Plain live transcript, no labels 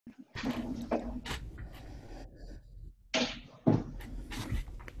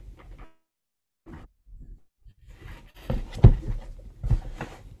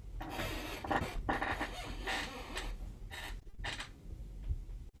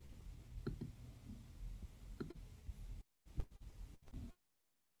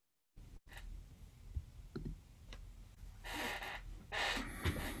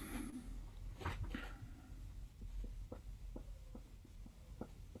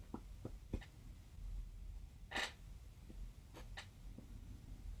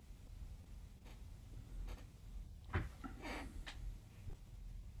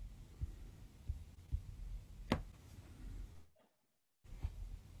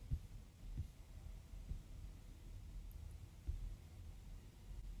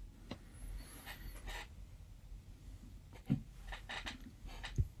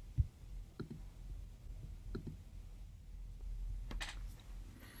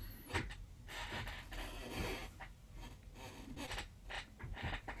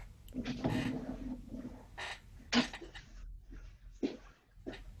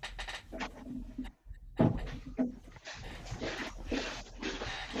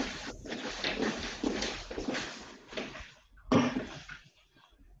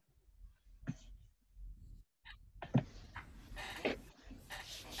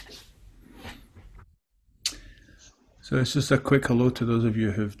So it's just a quick hello to those of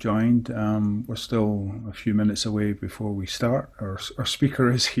you who've joined. We're still a few minutes away before we start. Our speaker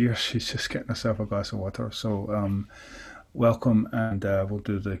is here. She's just getting herself a glass of water. So welcome, and we'll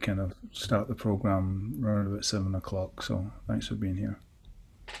do the kind of start the program around about 7 o'clock. So thanks for being here.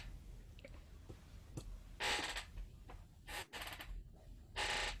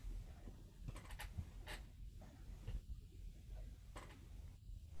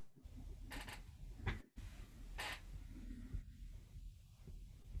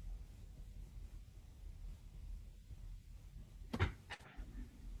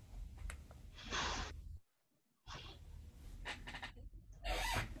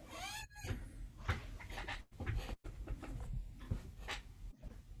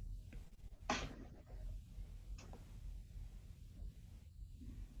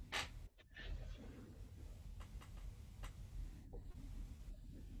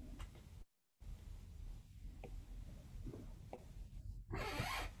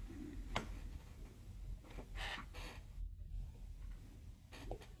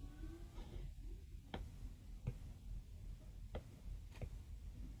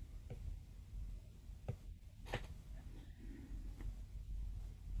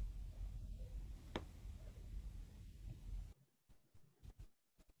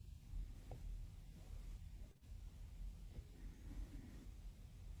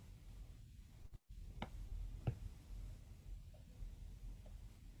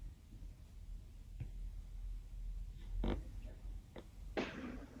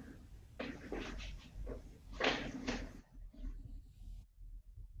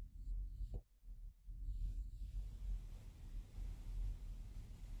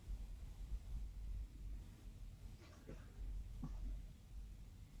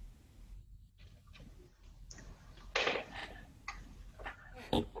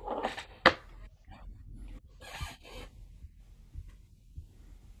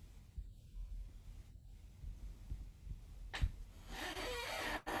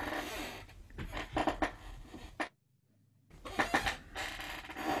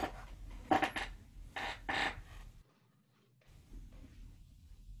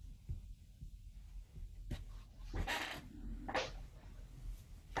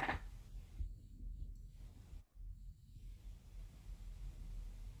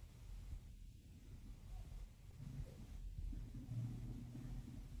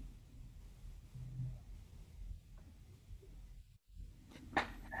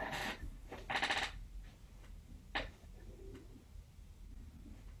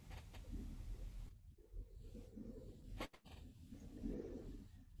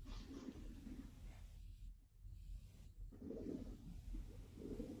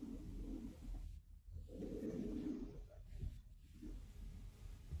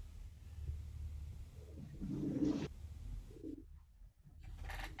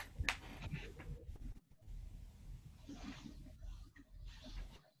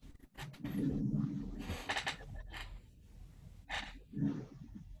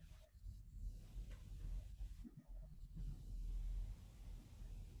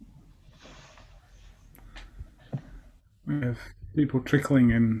 We have people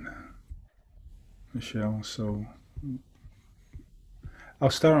trickling in, Michelle. So I'll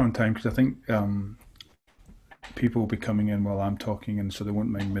start on time because I think people will be coming in while I'm talking, and so they won't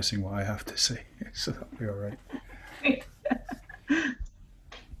mind missing what I have to say. So that'll be all right.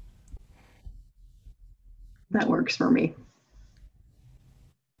 That works for me.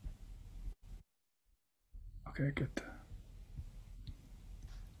 Okay, good.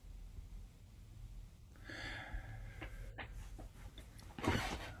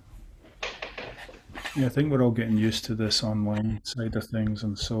 Yeah, I think we're all getting used to this online side of things,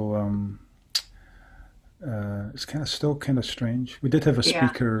 and so it's kind of still kind of strange. We did have a Yeah.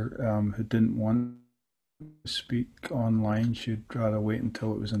 speaker who didn't want to speak online. She'd rather wait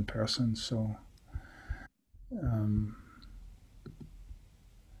until it was in person. So um,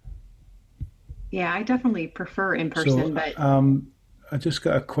 Yeah, I definitely prefer in so person, but I just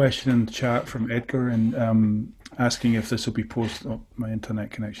got a question in the chat from Edgar and asking if this will be posted. Oh, my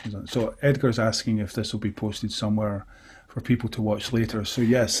internet connection's on. So Edgar's asking if this will be posted somewhere for people to watch later. So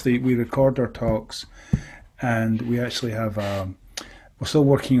yes, we record our talks, and we actually have. We're still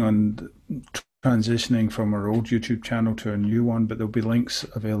working on transitioning from our old YouTube channel to a new one, but there'll be links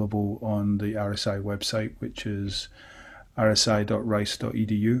available on the RSI website, which is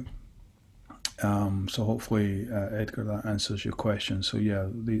rsi.rice.edu. So hopefully, Edgar, that answers your question. So yeah,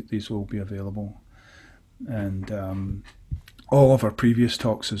 these will be available, and all of our previous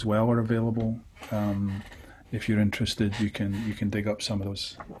talks as well are available. If you're interested, you can dig up some of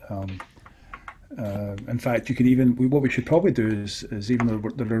those. In fact, you could even what we should probably do is even though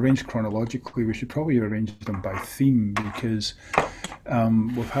they're arranged chronologically, we should probably arrange them by theme because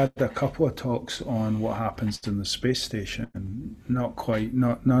we've had a couple of talks on what happens in the space station. Not quite,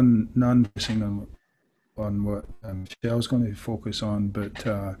 not none focusing on what Michelle's going to focus on, but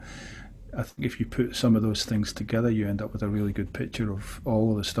I think if you put some of those things together, you end up with a really good picture of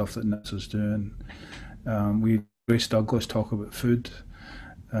all of the stuff that NASA's doing. We Grace Douglas talk about food.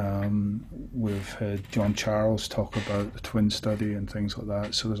 We've had John Charles talk about the twin study and things like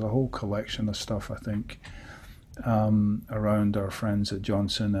that. So there's a whole collection of stuff, I think, around our friends at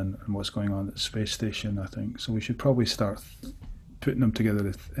Johnson and what's going on at the space station, I think. So we should probably start putting them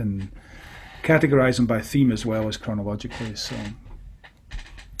together and categorize them by theme as well as chronologically. So,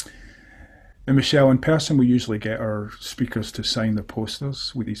 and Michelle, in person, we usually get our speakers to sign the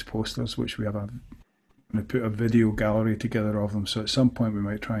posters with these posters, which we have we put a video gallery together of them. So at some point we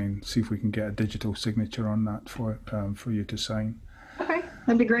might try and see if we can get a digital signature on that for you to sign. okay,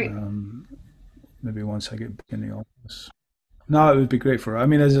 that'd be great. Maybe once I get back in the office. No, it would be great for. I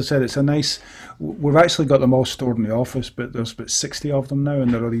mean, as I said, it's a nice. We've actually got them all stored in the office, but there's about 60 of them now,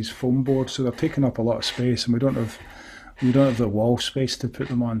 and there are these foam boards, so they're taking up a lot of space, and we don't have the wall space to put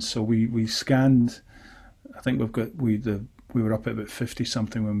them on. So we scanned. I think we were up at about 50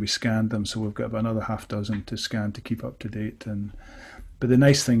 something when we scanned them, so we've got about another half dozen to scan to keep up to date. And but the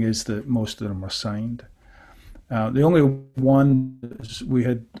nice thing is that most of them are signed. The only one is we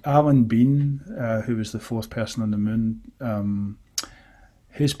had Alan Bean, who was the fourth person on the moon.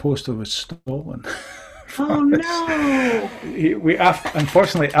 His poster was stolen Oh from us. no!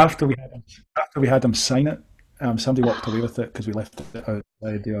 Unfortunately after we had him sign it, somebody walked away with it because we left it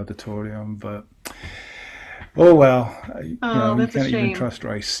outside the auditorium. But oh well, Oh, you that's a can't even shame. trust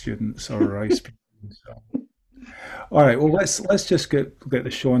Rice students or Rice people. So. All right, well let's just get the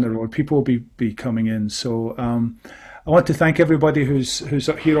show on the road. People will be coming in. So I want to thank everybody who's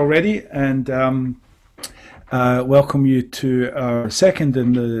up here already, and welcome you to our second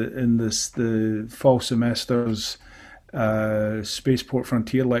in the fall semester's Spaceport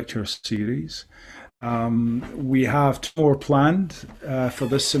Frontier lecture series. We have two more planned for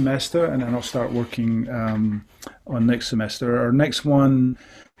this semester, and then I'll start working on next semester. Our next one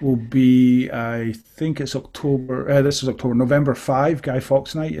will be, I think it's October. This is October, November 5, Guy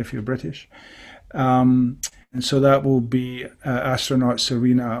Fawkes Night, if you're British. And so that will be astronaut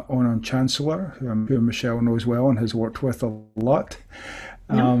Serena Onan Chancellor, who Michelle knows well and has worked with a lot.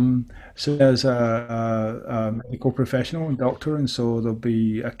 Yep. So as a medical professional and doctor, and so there'll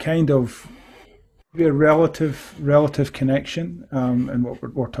be a kind of be a relative connection in what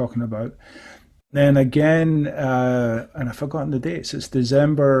we're talking about. Then again, and I've forgotten the dates. It's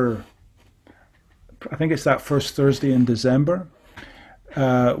December. I think it's that first Thursday in December.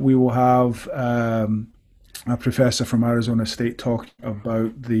 We will have a professor from Arizona State talking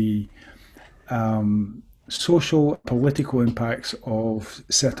about the social political impacts of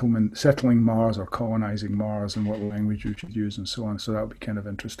settling Mars or colonizing Mars and what language you should use and so on. So that'll be kind of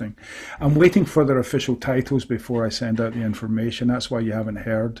interesting. I'm waiting for their official titles before I send out the information. That's why you haven't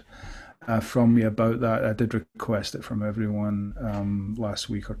heard from me about that. I did request it from everyone last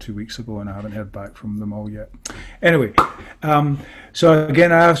week or 2 weeks ago, and I haven't heard back from them all yet. Anyway, so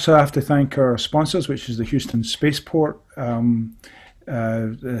again, I also have to thank our sponsors, which is the Houston Spaceport,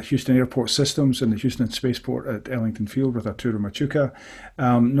 the Houston Airport Systems, and the Houston Spaceport at Ellington Field with Arturo Machuca.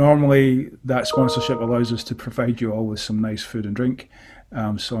 Normally, that sponsorship allows us to provide you all with some nice food and drink.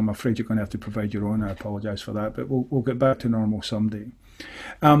 So I'm afraid you're going to have to provide your own. I apologise for that, but we'll get back to normal someday.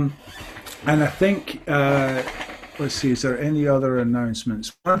 Um, and I think, let's see, is there any other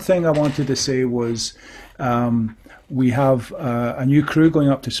announcements? One thing I wanted to say was we have a new crew going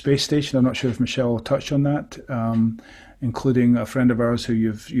up to Space Station. I'm not sure if Michelle touched on that, including a friend of ours who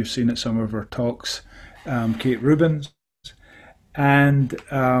you've seen at some of our talks, Kate Rubins. And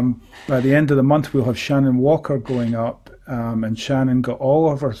by the end of the month, we'll have Shannon Walker going up. And Shannon got all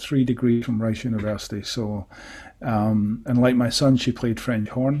of her 3 degrees from Rice University. So, and like my son, she played French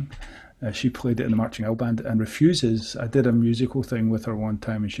horn. She played it in the Marching Owl Band and refuses. I did a musical thing with her one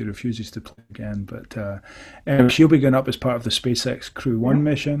time and she refuses to play again. But anyway, she'll be going up as part of the SpaceX Crew 1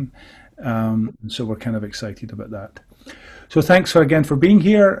 mission. So we're kind of excited about that. So thanks again for being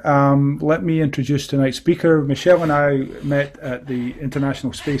here. Let me introduce tonight's speaker. Michelle and I met at the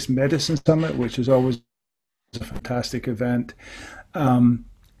International Space Medicine Summit, which is always a fantastic event. And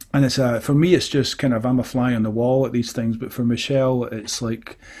it's for me, it's just kind of, I'm a fly on the wall at these things, but for Michelle, it's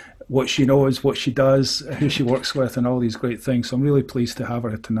like what she knows, what she does, who she works with, and all these great things. So I'm really pleased to have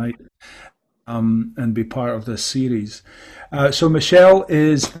her tonight and be part of this series. So Michelle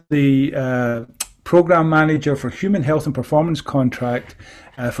is the program manager for Human Health and Performance Contract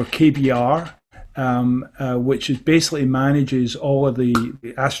for KBR. Which is basically manages all of the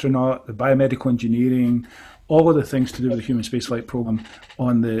astronaut, the biomedical engineering, all of the things to do with the human spaceflight program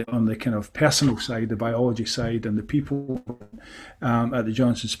on the kind of personal side, the biology side, and the people at the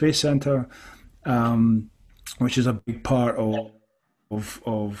Johnson Space Center, which is a big part of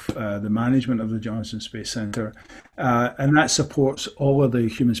the management of the Johnson Space Center, and that supports all of the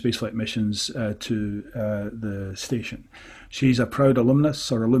human spaceflight missions to the station. She's a proud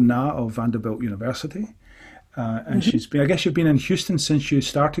alumnus or alumna of Vanderbilt University, and she's been, I guess you've been in Houston since you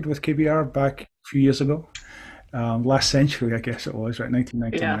started with KBR back a few years ago. Last century, I guess it was, right,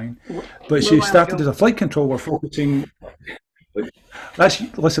 1999. Yeah. But she started as a flight controller, focusing. That's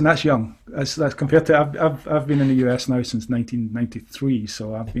young. That's compared to I've been in the US now since 1993,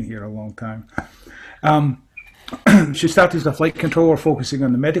 so I've been here a long time. She started as a flight controller, focusing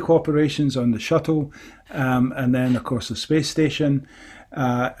on the medical operations on the shuttle, and then of course the space station.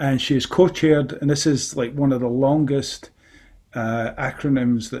 And she is co-chaired, and this is like one of the longest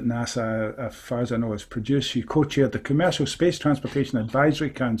acronyms that NASA, as far as I know, has produced. She co-chaired the Commercial Space Transportation Advisory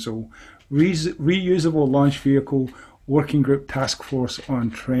Council, Reusable Launch Vehicle Working Group Task Force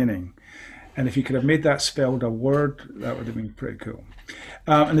on Training. And if you could have made that spelled a word, that would have been pretty cool.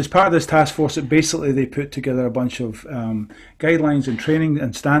 And as part of this task force, basically they put together a bunch of guidelines and training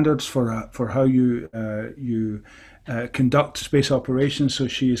and standards for how you conduct space operations. So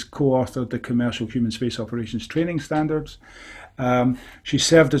she has co-authored the Commercial Human Space Operations Training Standards. She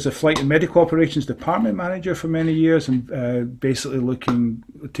served as a Flight and Medical Operations Department Manager for many years, and basically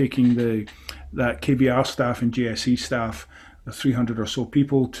taking that KBR staff and GSE staff, 300 or so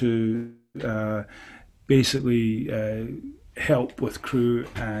people, to basically help with crew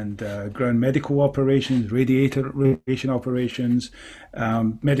and ground medical operations, radiation operations,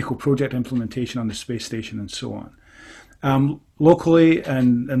 medical project implementation on the space station, and so on. Locally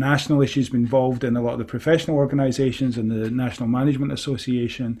and nationally, she's been involved in a lot of the professional organizations and the National Management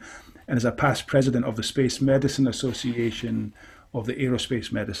Association, and is a past president of the Space Medicine Association, of the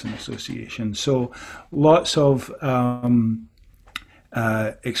Aerospace Medicine Association. So lots of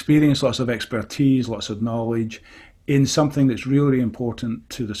experience, lots of expertise, lots of knowledge in something that's really important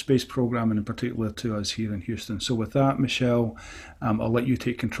to the space program, and in particular to us here in Houston. So with that, Michelle, I'll let you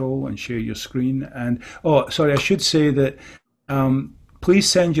take control and share your screen. And I should say that please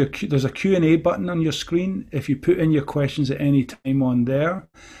send there's a Q&A button on your screen. If you put in your questions at any time on there,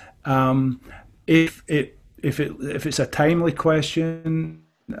 if it's a timely question,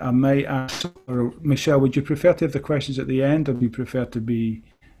 I might ask, or Michelle, would you prefer to have the questions at the end, or do you prefer to be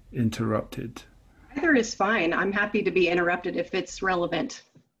interrupted? Either is fine. I'm happy to be interrupted if it's relevant.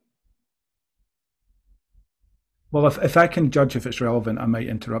 Well, if I can judge if it's relevant, I might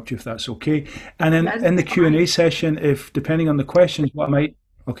interrupt you if that's okay. And That's in the fine. Q&A session, if depending on the questions,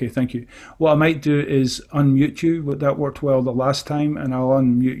 okay, thank you. What I might do is unmute you. That worked well the last time, and I'll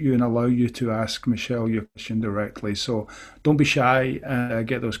unmute you and allow you to ask Michelle your question directly. So don't be shy,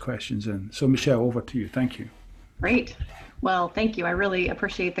 get those questions in. So Michelle, over to you. Thank you. Great. Well, thank you. I really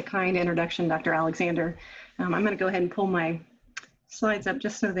appreciate the kind introduction, Dr. Alexander. I'm going to go ahead and pull my slides up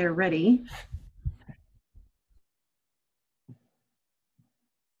just so they're ready.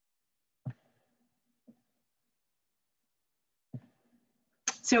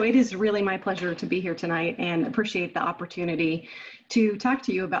 So it is really my pleasure to be here tonight and appreciate the opportunity to talk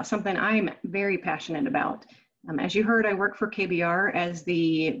to you about something I'm very passionate about. As you heard, I work for KBR as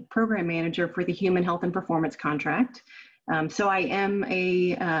the program manager for the Human Health and Performance Contract. So I am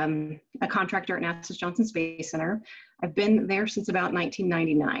a contractor at NASA's Johnson Space Center. I've been there since about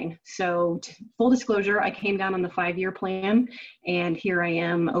 1999. So full disclosure, I came down on the 5-year plan, and here I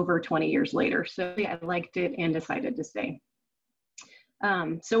am over 20 years later. So yeah, I liked it and decided to stay.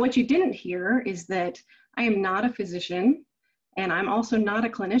 So what you didn't hear is that I am not a physician, and I'm also not a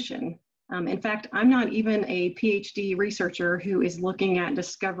clinician. In fact, I'm not even a PhD researcher who is looking at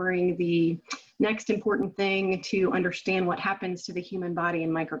discovering the next important thing to understand what happens to the human body in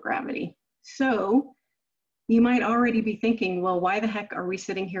microgravity. So you might already be thinking, well, why the heck are we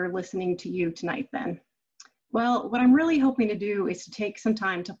sitting here listening to you tonight then? Well, what I'm really hoping to do is to take some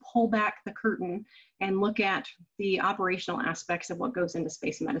time to pull back the curtain and look at the operational aspects of what goes into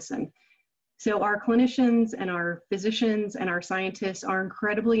space medicine. So our clinicians and our physicians and our scientists are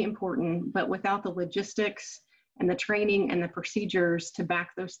incredibly important, but without the logistics and the training and the procedures to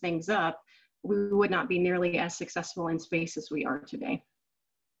back those things up, we would not be nearly as successful in space as we are today.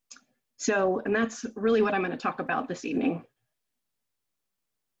 So, and that's really what I'm going to talk about this evening.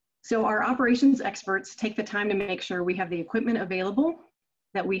 So our operations experts take the time to make sure we have the equipment available,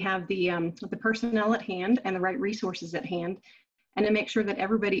 that we have the personnel at hand and the right resources at hand, and to make sure that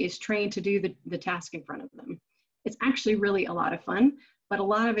everybody is trained to do the task in front of them. It's actually really a lot of fun, but a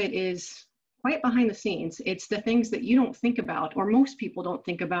lot of it is quite behind the scenes. It's the things that you don't think about, or most people don't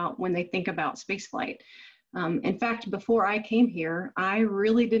think about when they think about spaceflight. In fact, before I came here, I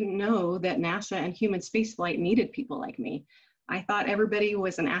really didn't know that NASA and human spaceflight needed people like me. I thought everybody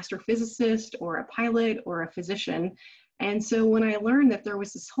was an astrophysicist or a pilot or a physician. And so when I learned that there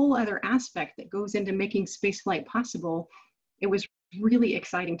was this whole other aspect that goes into making spaceflight possible, it was really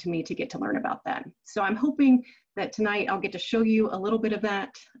exciting to me to get to learn about that. So I'm hoping that tonight I'll get to show you a little bit of that,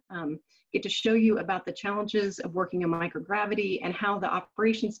 get to show you about the challenges of working in microgravity and how the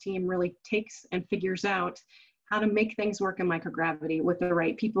operations team really takes and figures out how to make things work in microgravity with the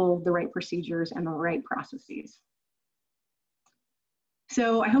right people, the right procedures, and the right processes.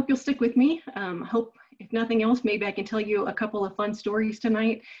 So I hope you'll stick with me. Hope, if nothing else, maybe I can tell you a couple of fun stories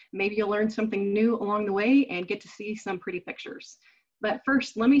tonight. Maybe you'll learn something new along the way and get to see some pretty pictures. But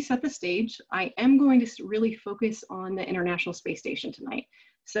first, let me set the stage. I am going to really focus on the International Space Station tonight.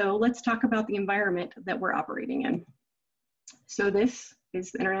 So let's talk about the environment that we're operating in. So this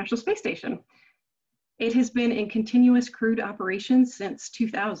is the International Space Station. It has been in continuous crewed operations since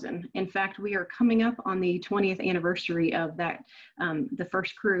 2000. In fact, we are coming up on the 20th anniversary of that, the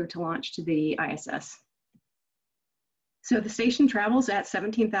first crew to launch to the ISS. So the station travels at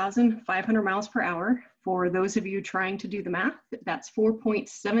 17,500 miles per hour. For those of you trying to do the math, that's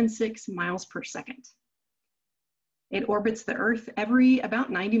 4.76 miles per second. It orbits the Earth every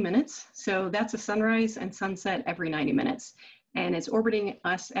about 90 minutes. So that's a sunrise and sunset every 90 minutes. And it's orbiting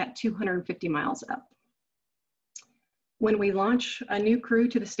us at 250 miles up. When we launch a new crew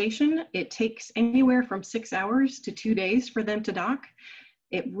to the station, it takes anywhere from 6 hours to 2 days for them to dock.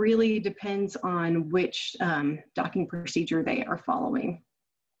 It really depends on which docking procedure they are following.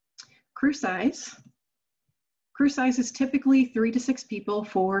 Crew size is typically 3 to 6 people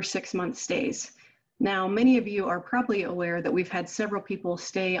for 6-month stays. Now, many of you are probably aware that we've had several people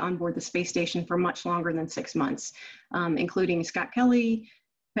stay on board the space station for much longer than 6 months, including Scott Kelly,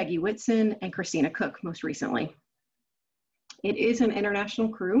 Peggy Whitson, and Christina Cook most recently. It is an international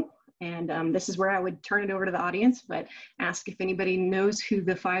crew, and this is where I would turn it over to the audience, but ask if anybody knows who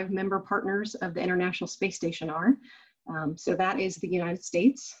the 5 member partners of the International Space Station are. So that is the United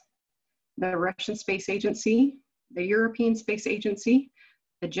States, the Russian Space Agency, the European Space Agency,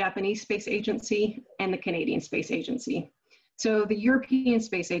 the Japanese Space Agency, and the Canadian Space Agency. So the European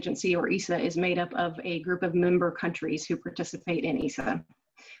Space Agency, or ESA, is made up of a group of member countries who participate in ESA.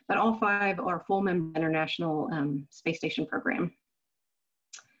 But all 5 are full member International Space Station program.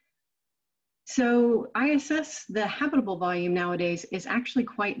 So ISS, the habitable volume nowadays is actually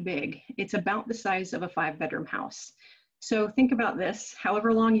quite big. It's about the size of a 5-bedroom house. So think about this,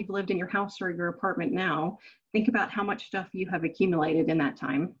 however long you've lived in your house or your apartment now, think about how much stuff you have accumulated in that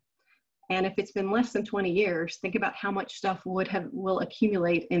time. And if it's been less than 20 years, think about how much stuff will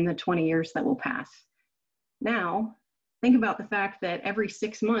accumulate in the 20 years that will pass. Now, Think about the fact that every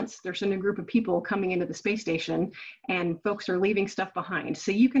 6 months, there's a new group of people coming into the space station and folks are leaving stuff behind.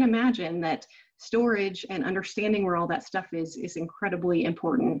 So you can imagine that storage and understanding where all that stuff is incredibly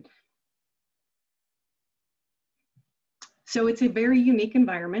important. So it's a very unique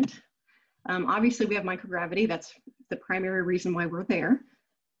environment. Obviously, we have microgravity. That's the primary reason why we're there.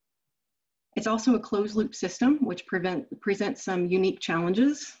 It's also a closed loop system, which presents some unique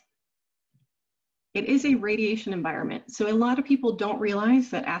challenges. It is a radiation environment. So a lot of people don't realize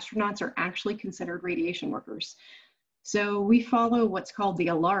that astronauts are actually considered radiation workers. So we follow what's called the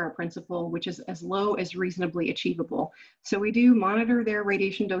ALARA principle, which is as low as reasonably achievable. So we do monitor their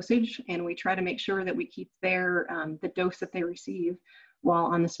radiation dosage, and we try to make sure that we keep their the dose that they receive while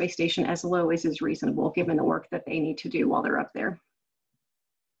on the space station as low as is reasonable, given the work that they need to do while they're up there.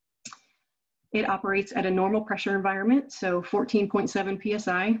 It operates at a normal pressure environment, so 14.7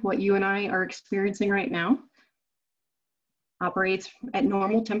 psi, what you and I are experiencing right now. Operates at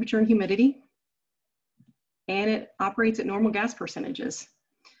normal temperature and humidity, and it operates at normal gas percentages.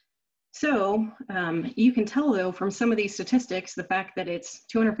 So you can tell, though, from some of these statistics, the fact that it's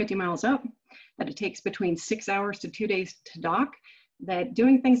 250 miles up, that it takes between 6 hours to 2 days to dock, that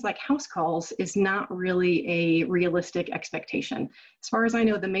doing things like house calls is not really a realistic expectation. As far as I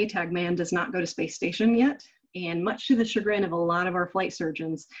know, the Maytag man does not go to space station yet, and much to the chagrin of a lot of our flight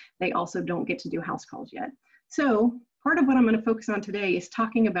surgeons, they also don't get to do house calls yet. So part of what I'm going to focus on today is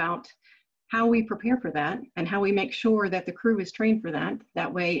talking about how we prepare for that and how we make sure that the crew is trained for that.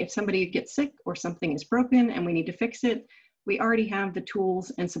 That way, if somebody gets sick or something is broken and we need to fix it, we already have the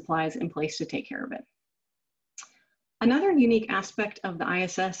tools and supplies in place to take care of it. Another unique aspect of the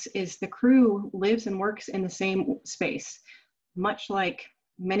ISS is the crew lives and works in the same space, much like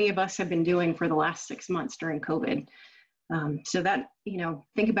many of us have been doing for the last 6 months during COVID. So that,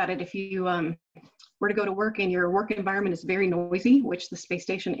 think about it. If you were to go to work and your work environment is very noisy, which the space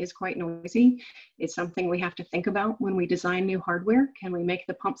station is quite noisy, it's something we have to think about when we design new hardware. Can we make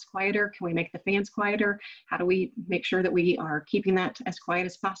the pumps quieter? Can we make the fans quieter? How do we make sure that we are keeping that as quiet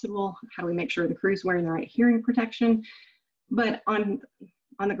as possible? How do we make sure the crew's wearing the right hearing protection? But on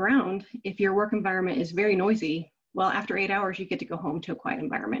the ground, if your work environment is very noisy, well, after 8 hours, you get to go home to a quiet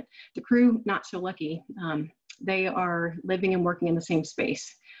environment. The crew, not so lucky. They are living and working in the same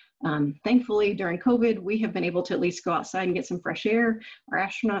space. Thankfully, during COVID, we have been able to at least go outside and get some fresh air. Our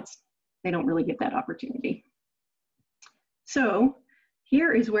astronauts, they don't really get that opportunity. So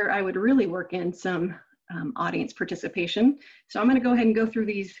here is where I would really work in some audience participation. So I'm going to go ahead and go through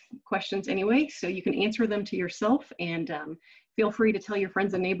these questions anyway, so you can answer them to yourself, and feel free to tell your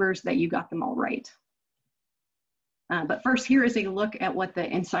friends and neighbors that you got them all right. But first, here is a look at what the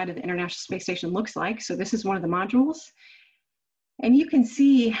inside of the International Space Station looks like. So this is one of the modules. And you can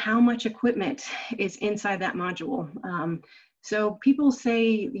see how much equipment is inside that module. So people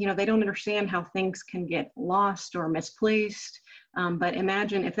say, they don't understand how things can get lost or misplaced. But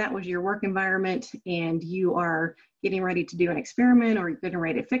imagine if that was your work environment and you are getting ready to do an experiment or you're getting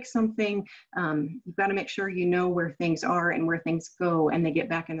ready to fix something, you've got to make sure you know where things are and where things go and they get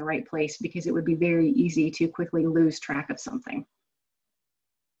back in the right place, because it would be very easy to quickly lose track of something.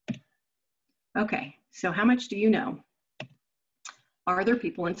 Okay, so how much do you know? Are there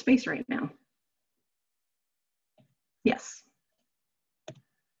people in space right now? Yes.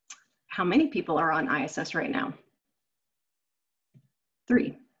 How many people are on ISS right now?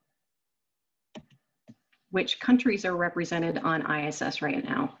 3. Which countries are represented on ISS right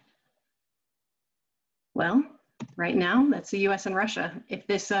now? Well, right now, that's the US and Russia. If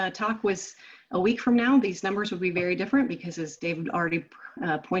this talk was a week from now, these numbers would be very different, because as David already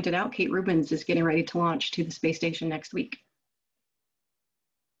pointed out, Kate Rubins is getting ready to launch to the space station next week.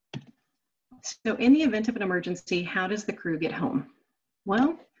 So in the event of an emergency, how does the crew get home?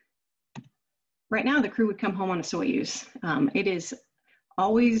 Well, right now the crew would come home on a Soyuz. It is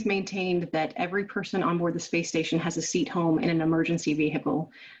always maintained that every person on board the space station has a seat home in an emergency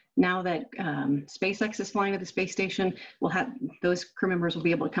vehicle. Now that SpaceX is flying to the space station, those crew members will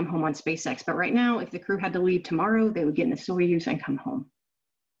be able to come home on SpaceX. But right now, if the crew had to leave tomorrow, they would get in a Soyuz and come home.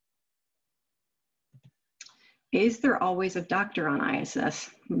 Is there always a doctor on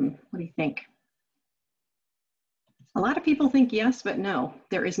ISS? What do you think? A lot of people think yes, but no,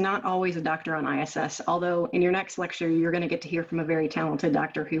 there is not always a doctor on ISS. Although in your next lecture, you're going to get to hear from a very talented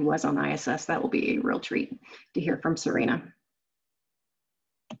doctor who was on ISS. That will be a real treat to hear from Serena.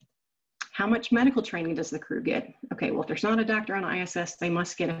 How much medical training does the crew get? Okay, well, if there's not a doctor on ISS, they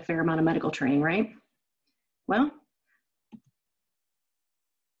must get a fair amount of medical training, right? Well,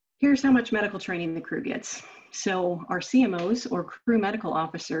 here's how much medical training the crew gets. So our CMOs, or crew medical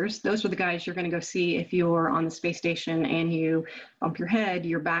officers, those are the guys you're going to go see if you're on the space station and you bump your head,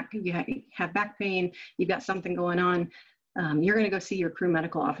 your back, you have back pain, you've got something going on. You're going to go see your crew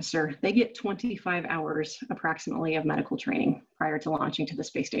medical officer. They get 25 hours approximately of medical training prior to launching to the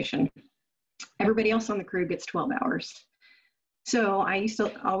space station. Everybody else on the crew gets 12 hours. So I used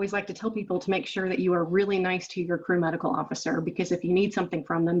to always like to tell people to make sure that you are really nice to your crew medical officer, because if you need something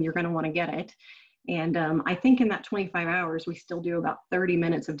from them, you're going to want to get it. And I think in that 25 hours, we still do about 30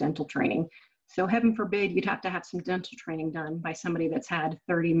 minutes of dental training. So heaven forbid you'd have to have some dental training done by somebody that's had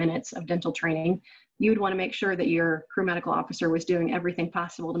 30 minutes of dental training. You would want to make sure that your crew medical officer was doing everything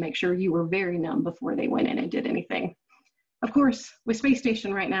possible to make sure you were very numb before they went in and did anything. Of course, with Space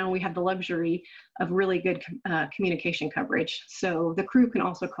Station right now, we have the luxury of really good communication coverage. So the crew can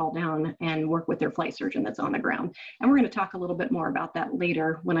also call down and work with their flight surgeon that's on the ground. And we're going to talk a little bit more about that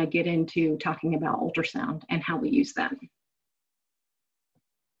later when I get into talking about ultrasound and how we use that.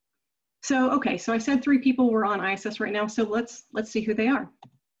 So, okay, so I said 3 people were on ISS right now, so let's see who they are.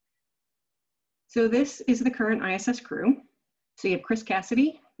 So this is the current ISS crew. So you have Chris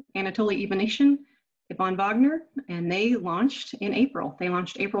Cassidy, Anatoly Ivanishin, Yvonne Wagner, and they launched in April. They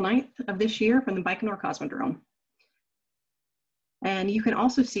launched April 9th of this year from the Baikonur Cosmodrome. And you can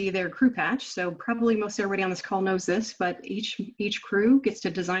also see their crew patch. So probably most everybody on this call knows this, but each crew gets to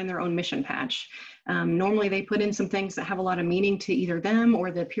design their own mission patch. Normally they put in some things that have a lot of meaning to either them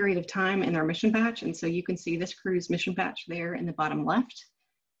or the period of time in their mission patch. And so you can see this crew's mission patch there in the bottom left.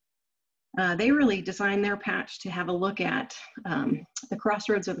 They really designed their patch to have a look at the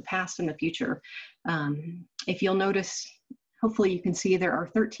crossroads of the past and the future. If you'll notice, hopefully you can see there are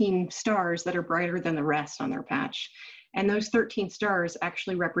 13 stars that are brighter than the rest on their patch. And those 13 stars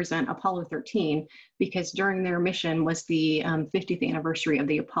actually represent Apollo 13, because during their mission was the 50th anniversary of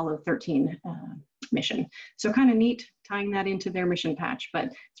the Apollo 13 mission. So kind of neat tying that into their mission patch, but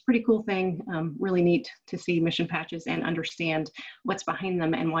it's a pretty cool thing, really neat to see mission patches and understand what's behind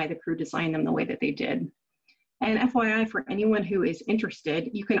them and why the crew designed them the way that they did. And FYI, for anyone who is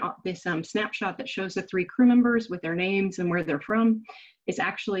interested, you can, this snapshot that shows the 3 crew members with their names and where they're from is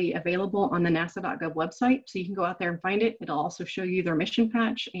actually available on the nasa.gov website. So you can go out there and find it. It'll also show you their mission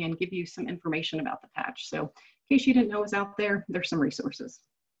patch and give you some information about the patch. So in case you didn't know it was out there, there's some resources.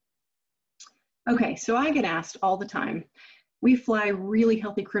 Okay, so I get asked all the time, we fly really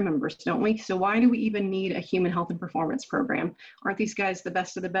healthy crew members, don't we? So why do we even need a human health and performance program? Aren't these guys the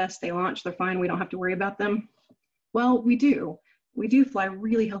best of the best? They launch, they're fine, we don't have to worry about them. Well, we do. We do fly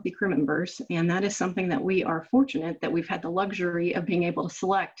really healthy crew members, and that is something that we are fortunate that we've had the luxury of being able to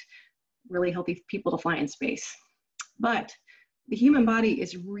select really healthy people to fly in space. But the human body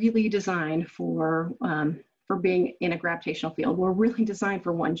is really designed for being in a gravitational field. We're really designed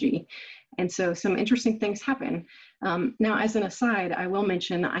for 1G. And so some interesting things happen. Now, as an aside, I will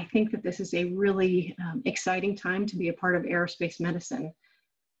mention, I think that this is a really exciting time to be a part of aerospace medicine.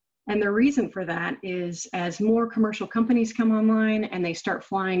 And the reason for that is as more commercial companies come online and they start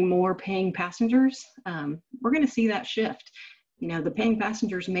flying more paying passengers, we're going to see that shift. You know, the paying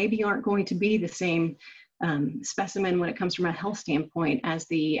passengers maybe aren't going to be the same specimen when it comes from a health standpoint as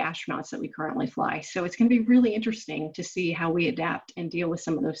the astronauts that we currently fly. So it's going to be really interesting to see how we adapt and deal with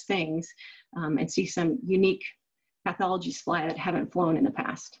some of those things and see some unique pathologies fly that haven't flown in the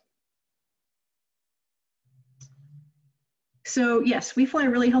past. So yes, we fly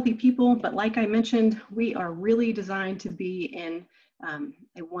really healthy people, but like I mentioned, we are really designed to be in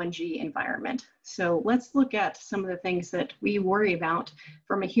a 1G environment. So let's look at some of the things that we worry about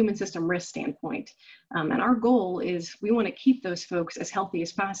from a human system risk standpoint. And our goal is we want to keep those folks as healthy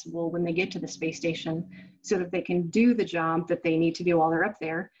as possible when they get to the space station so that they can do the job that they need to do while they're up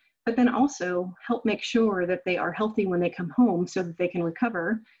there, but then also help make sure that they are healthy when they come home so that they can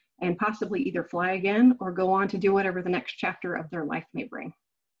recover and possibly either fly again or go on to do whatever the next chapter of their life may bring.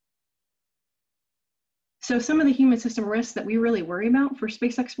 So some of the human system risks that we really worry about for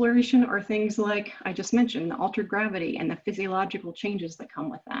space exploration are things like I just mentioned, the altered gravity and the physiological changes that come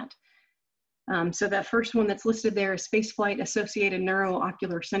with that. So that first one that's listed there is spaceflight associated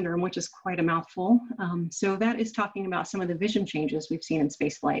neuroocular syndrome, which is quite a mouthful. So that is talking about some of the vision changes we've seen in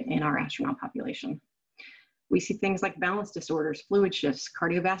spaceflight in our astronaut population. We see things like balance disorders, fluid shifts,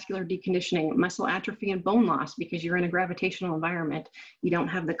 cardiovascular deconditioning, muscle atrophy, and bone loss because you're in a gravitational environment. You don't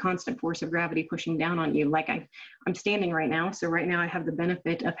have the constant force of gravity pushing down on you like I'm standing right now. So right now I have the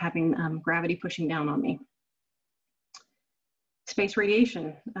benefit of having gravity pushing down on me. Space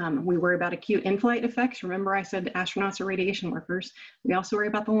radiation. We worry about acute in-flight effects. Remember I said astronauts are radiation workers. We also worry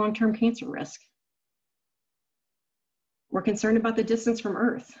about the long-term cancer risk. We're concerned about the distance from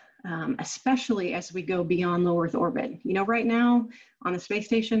Earth. especially as we go beyond low Earth orbit. You know, right now on the space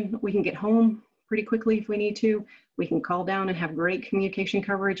station, we can get home pretty quickly if we need to. We can call down and have great communication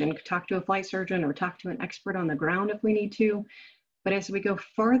coverage and talk to a flight surgeon or talk to an expert on the ground if we need to. But as we go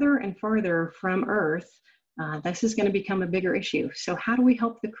farther and farther from Earth, this is going to become a bigger issue. So how do we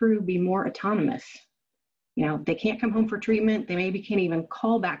help the crew be more autonomous? You know, they can't come home for treatment. They maybe can't even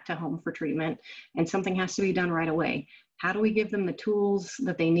call back to home for treatment, and something has to be done right away. How do we give them the tools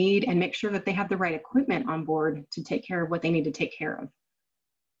that they need and make sure that they have the right equipment on board to take care of what they need to take care of?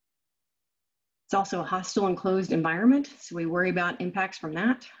 It's also a hostile and closed environment, so we worry about impacts from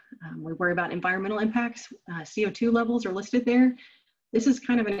that. We worry about environmental impacts. CO2 levels are listed there. This is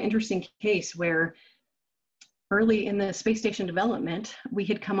kind of an interesting case where early in the space station development, we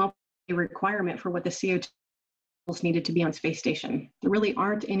had come up with a requirement for what the CO2 levels needed to be on space station. There really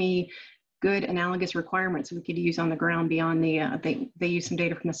aren't any good analogous requirements we could use on the ground beyond the, they use some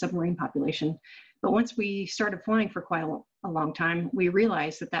data from the submarine population. But once we started flying for quite a long time, we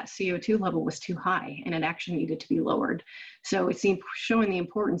realized that that CO2 level was too high and it actually needed to be lowered. So it's showing the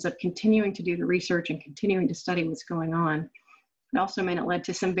importance of continuing to do the research and continuing to study what's going on. It also meant it led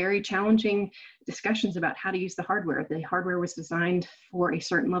to some very challenging discussions about how to use the hardware. The hardware was designed for a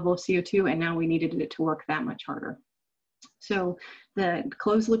certain level of CO2, and now we needed it to work that much harder. So the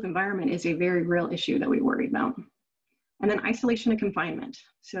closed loop environment is a very real issue that we worry about. And then isolation and confinement.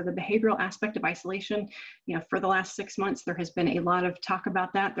 So the behavioral aspect of isolation, you know, for the last 6 months, there has been a lot of talk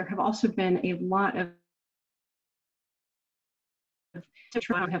about that. There have also been a lot of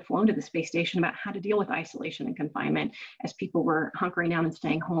have flown to the space station about how to deal with isolation and confinement as people were hunkering down and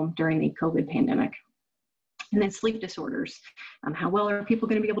staying home during the COVID pandemic. And then sleep disorders. How well are people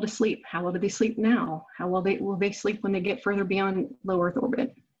going to be able to sleep? How well do they sleep now? How well will they sleep when they get further beyond low Earth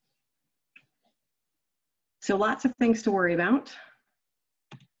orbit? So lots of things to worry about.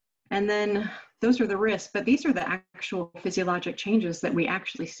 And then those are the risks, but these are the actual physiologic changes that we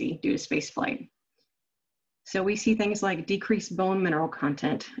actually see due to space flight. So we see things like decreased bone mineral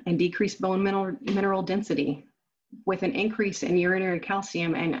content and decreased bone mineral density with an increase in urinary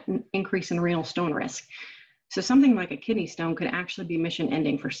calcium and an increase in renal stone risk. So something like a kidney stone could actually be mission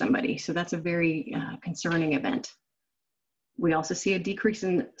ending for somebody. So that's a very concerning event. We also see a decrease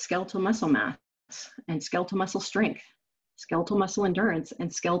in skeletal muscle mass and skeletal muscle strength, skeletal muscle endurance,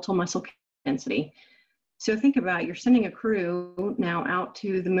 and skeletal muscle density. So think about, you're sending a crew now out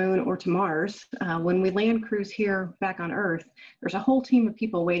to the moon or to Mars. When we land crews here back on Earth, there's a whole team of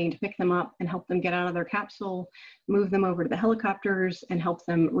people waiting to pick them up and help them get out of their capsule, move them over to the helicopters, and help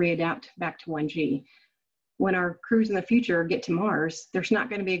them readapt back to 1G. When our crews in the future get to Mars, there's not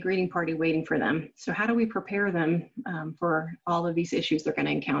going to be a greeting party waiting for them. So how do we prepare them for all of these issues they're going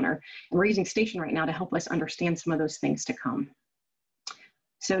to encounter? And we're using Station right now to help us understand some of those things to come.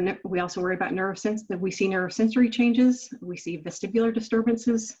 So we also worry about we see neurosensory changes. We see vestibular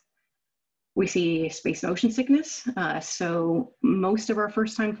disturbances. We see space motion sickness. So most of our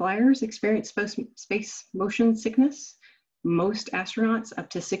first-time flyers experience space motion sickness. Most astronauts, up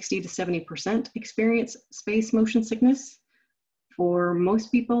to 60 to 70%, experience space motion sickness. For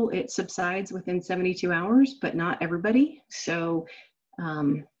most people, it subsides within 72 hours, but not everybody. So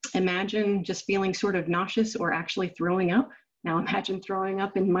imagine just feeling sort of nauseous or actually throwing up. Now imagine throwing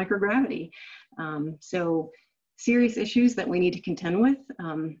up in microgravity. So serious issues that we need to contend with.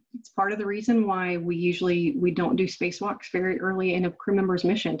 It's part of the reason why we don't do spacewalks very early in a crew member's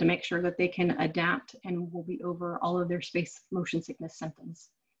mission, to make sure that they can adapt and will be over all of their space motion sickness symptoms.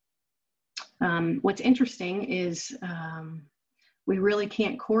 What's interesting is we really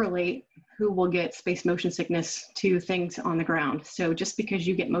can't correlate who will get space motion sickness to things on the ground. So just because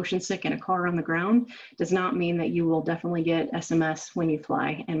you get motion sick in a car on the ground does not mean that you will definitely get SMS when you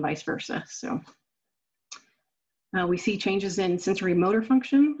fly, and vice versa. So we see changes in sensory motor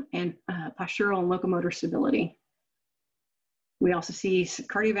function and postural and locomotor stability. We also see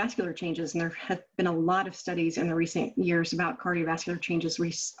cardiovascular changes, and there have been a lot of studies in the recent years about cardiovascular changes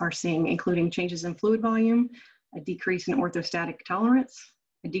we are seeing, including changes in fluid volume, a decrease in orthostatic tolerance,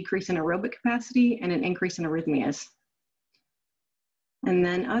 a decrease in aerobic capacity, and an increase in arrhythmias. And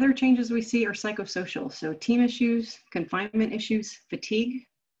then other changes we see are psychosocial, so team issues, confinement issues, fatigue,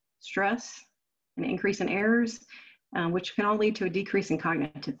 stress, an increase in errors, which can all lead to a decrease in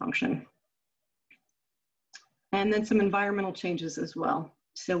cognitive function. And then some environmental changes as well.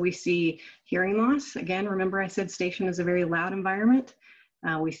 So we see hearing loss. Again, remember I said Station is a very loud environment.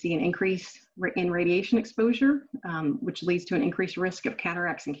 We see an increase in radiation exposure, which leads to an increased risk of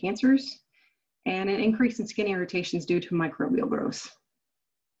cataracts and cancers, and an increase in skin irritations due to microbial growth.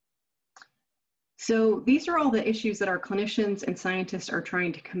 So these are all the issues that our clinicians and scientists are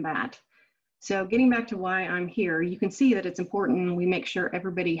trying to combat. So getting back to why I'm here, you can see that it's important we make sure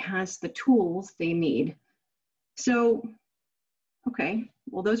everybody has the tools they need. So, okay,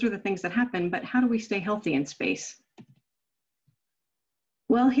 well, those are the things that happen, but how do we stay healthy in space?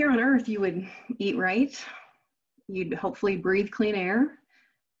 Well, here on Earth, you would eat right. You'd hopefully breathe clean air,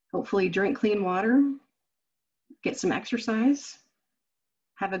 hopefully drink clean water, get some exercise,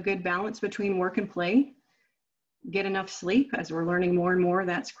 have a good balance between work and play, get enough sleep. As we're learning more and more,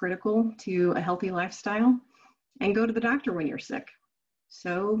 that's critical to a healthy lifestyle, and go to the doctor when you're sick.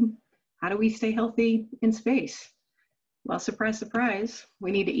 So how do we stay healthy in space? Well, surprise, surprise, we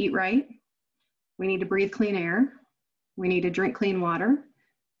need to eat right. We need to breathe clean air. We need to drink clean water.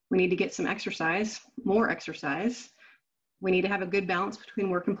 We need to get some exercise, more exercise. We need to have a good balance between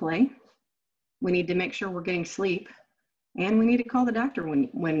work and play. We need to make sure we're getting sleep. And we need to call the doctor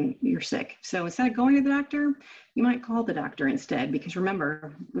when you're sick. So instead of going to the doctor, you might call the doctor instead, because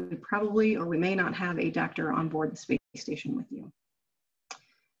remember, we probably or we may not have a doctor on board the space station with you.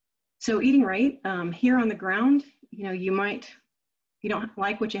 So eating right, here on the ground, you might, if you don't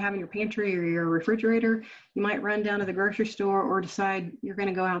like what you have in your pantry or your refrigerator, you might run down to the grocery store or decide you're going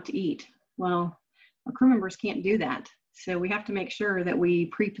to go out to eat. Well, our crew members can't do that. So we have to make sure that we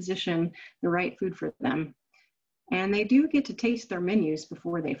pre-position the right food for them. And they do get to taste their menus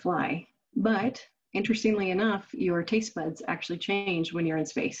before they fly. But interestingly enough, your taste buds actually change when you're in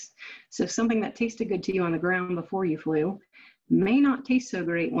space. So something that tasted good to you on the ground before you flew may not taste so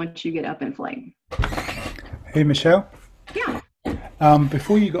great once you get up in flight. Hey, Michelle. Yeah.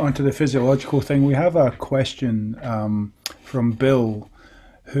 Before you go on to the physiological thing, we have a question from Bill,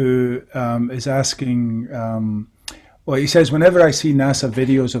 who is asking, well, he says, whenever I see NASA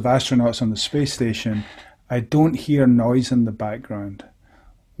videos of astronauts on the space station, I don't hear noise in the background.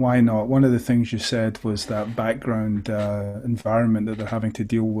 Why not? One of the things you said was that background environment that they're having to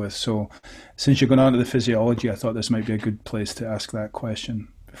deal with. So since you're going on to the physiology, I thought this might be a good place to ask that question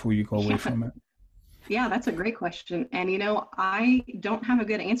before you go away from it. Yeah, that's a great question. And, I don't have a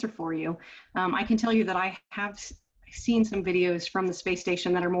good answer for you. I can tell you that I have seen some videos from the space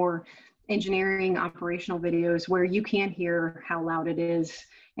station that are more engineering operational videos where you can hear how loud it is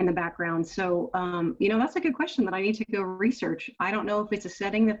in the background. So, that's a good question that I need to go research. I don't know if it's a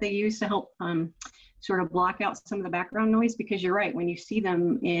setting that they use to help sort of block out some of the background noise, because you're right, when you see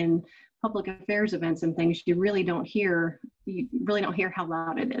them in public affairs events and things, you really don't hear how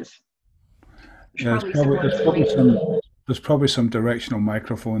loud it is. Yeah, there's probably some directional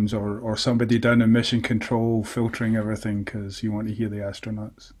microphones or somebody down in mission control filtering everything because you want to hear the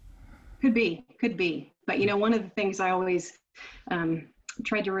astronauts. Could be. But one of the things I always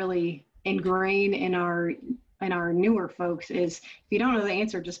tried to really ingrain in our newer folks is, if you don't know the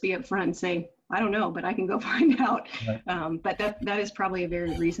answer, just be upfront and say, I don't know, but I can go find out. Right. But that is probably a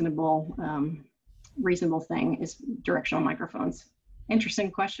very reasonable thing, is directional microphones.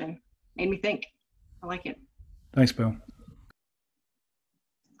 Interesting question. Made me think. I like it. Thanks, Bill.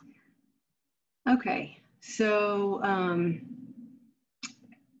 Okay, so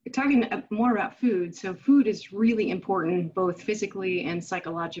talking more about food. So food is really important, both physically and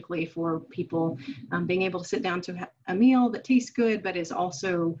psychologically, for people. Being able to sit down to a meal that tastes good, but is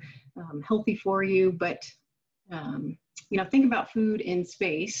also healthy for you. But, think about food in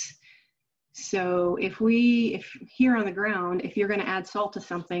space. So if here on the ground, if you're going to add salt to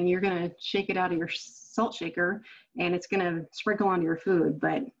something, you're going to shake it out of your salt shaker and it's going to sprinkle onto your food,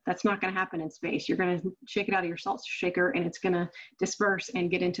 but that's not going to happen in space. You're going to shake it out of your salt shaker and it's going to disperse and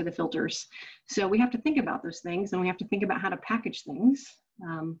get into the filters. So we have to think about those things, and we have to think about how to package things.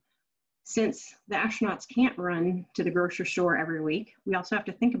 Since the astronauts can't run to the grocery store every week, we also have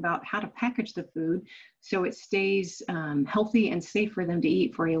to think about how to package the food so it stays healthy and safe for them to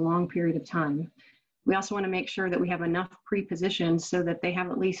eat for a long period of time. We also want to make sure that we have enough pre-positioned so that they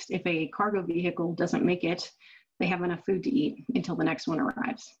have, at least if a cargo vehicle doesn't make it, they have enough food to eat until the next one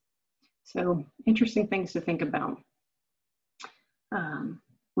arrives. So interesting things to think about.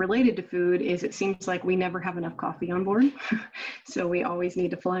 Related to food is, it seems like we never have enough coffee on board. So we always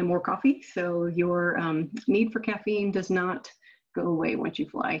need to fly more coffee. So your need for caffeine does not go away once you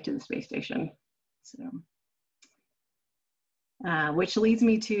fly to the space station. So, which leads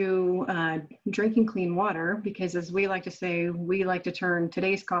me to drinking clean water, because as we like to say, we like to turn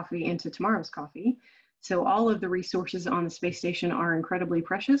today's coffee into tomorrow's coffee. So all of the resources on the space station are incredibly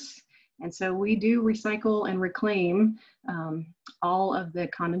precious. And so we do recycle and reclaim all of the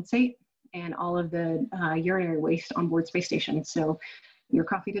condensate and all of the urinary waste on board space station. So your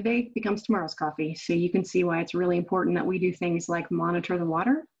coffee today becomes tomorrow's coffee. So you can see why it's really important that we do things like monitor the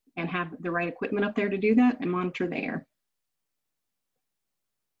water and have the right equipment up there to do that and monitor the air.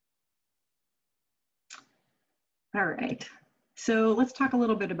 All right, so let's talk a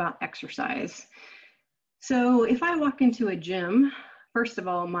little bit about exercise. So if I walk into a gym, first of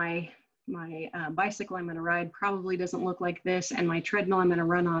all, my bicycle I'm going to ride probably doesn't look like this, and my treadmill I'm going to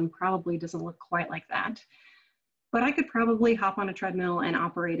run on probably doesn't look quite like that. But I could probably hop on a treadmill and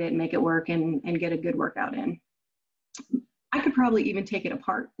operate it and make it work and get a good workout in. I could probably even take it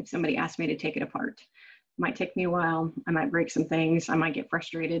apart if somebody asked me to take it apart. It might take me a while. I might break some things. I might get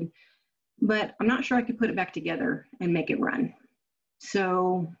frustrated, but I'm not sure I could put it back together and make it run.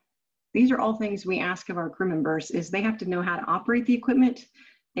 So these are all things we ask of our crew members, is they have to know how to operate the equipment.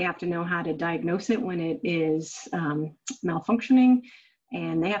 They have to know how to diagnose it when it is malfunctioning,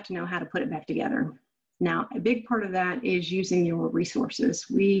 and they have to know how to put it back together. Now, a big part of that is using your resources.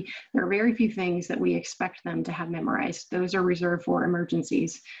 There are very few things that we expect them to have memorized. Those are reserved for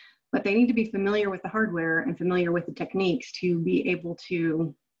emergencies, but they need to be familiar with the hardware and familiar with the techniques to be able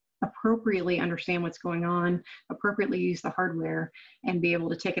to appropriately understand what's going on, appropriately use the hardware, and be able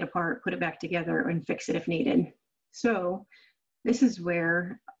to take it apart, put it back together, and fix it if needed. So this is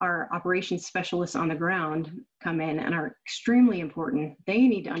where our operations specialists on the ground come in and are extremely important. They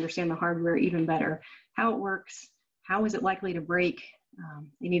need to understand the hardware even better, how it works, how is it likely to break.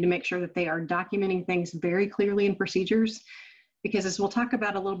 They need to make sure that they are documenting things very clearly in procedures, because as we'll talk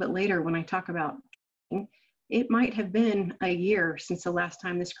about a little bit later when I talk about training, it might have been a year since the last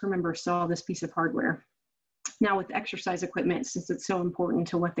time this crew member saw this piece of hardware. Now with exercise equipment, since it's so important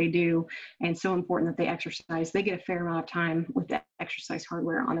to what they do and so important that they exercise, they get a fair amount of time with the exercise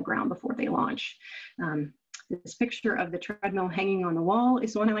hardware on the ground before they launch. This picture of the treadmill hanging on the wall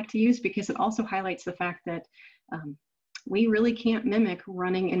is one I like to use because it also highlights the fact that we really can't mimic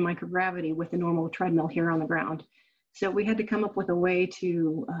running in microgravity with a normal treadmill here on the ground. So we had to come up with a way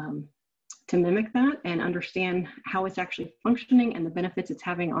to mimic that and understand how it's actually functioning and the benefits it's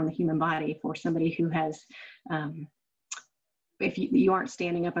having on the human body for somebody who has, if you aren't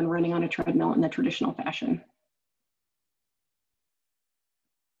standing up and running on a treadmill in the traditional fashion.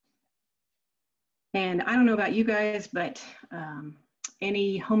 And I don't know about you guys, but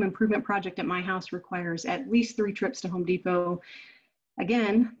any home improvement project at my house requires at least 3 trips to Home Depot.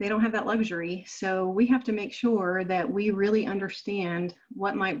 Again, they don't have that luxury, so we have to make sure that we really understand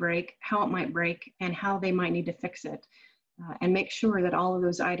what might break, how it might break, and how they might need to fix it, and make sure that all of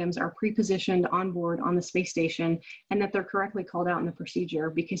those items are pre-positioned on board on the space station and that they're correctly called out in the procedure,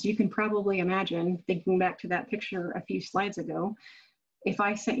 because you can probably imagine, thinking back to that picture a few slides ago, if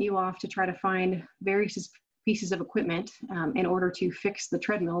I sent you off to try to find various pieces of equipment in order to fix the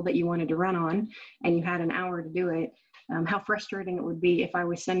treadmill that you wanted to run on, and you had an hour to do it, how frustrating it would be if I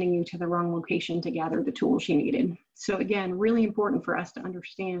was sending you to the wrong location to gather the tools you needed. So again, really important for us to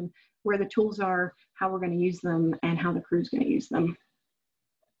understand where the tools are, how we're going to use them, and how the crew's going to use them.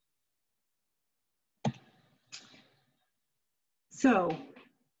 So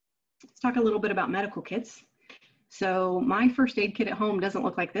let's talk a little bit about medical kits. So my first aid kit at home doesn't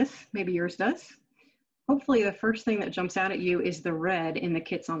look like this. Maybe yours does. Hopefully the first thing that jumps out at you is the red in the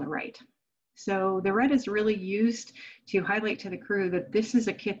kits on the right. So the red is really used to highlight to the crew that this is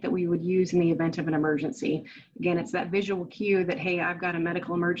a kit that we would use in the event of an emergency. Again, it's that visual cue that, hey, I've got a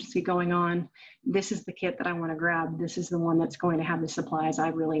medical emergency going on. This is the kit that I want to grab. This is the one that's going to have the supplies I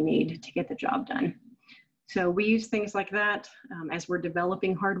really need to get the job done. So we use things like that as we're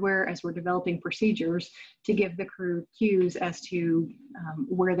developing hardware, as we're developing procedures to give the crew cues as to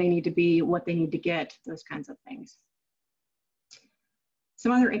where they need to be, what they need to get, those kinds of things.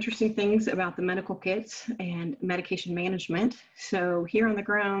 Some other interesting things about the medical kits and medication management. So here on the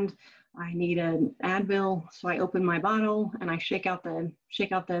ground, I need an Advil, so I open my bottle and I shake out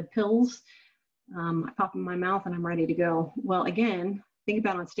the pills. I pop in my mouth and I'm ready to go. Well, again, think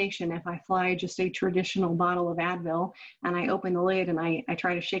about on station, if I fly just a traditional bottle of Advil and I open the lid and I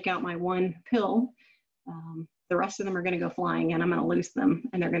try to shake out my one pill, the rest of them are going to go flying and I'm going to lose them,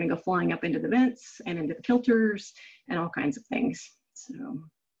 and they're going to go flying up into the vents and into the filters and all kinds of things. So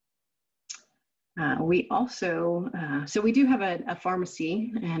we also, so we do have a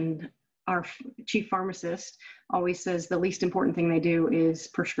pharmacy, and our chief pharmacist always says the least important thing they do is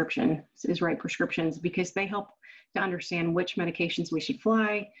write prescriptions, because they help to understand which medications we should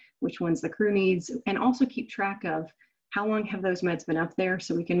fly, which ones the crew needs, and also keep track of how long have those meds been up there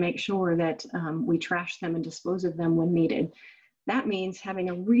so we can make sure that we trash them and dispose of them when needed. That means having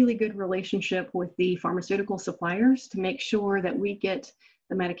a really good relationship with the pharmaceutical suppliers to make sure that we get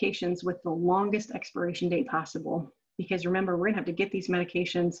the medications with the longest expiration date possible. Because remember, we're gonna have to get these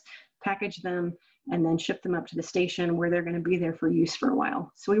medications, package them, and then ship them up to the station where they're going to be there for use for a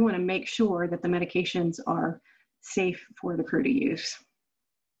while. So we want to make sure that the medications are safe for the crew to use.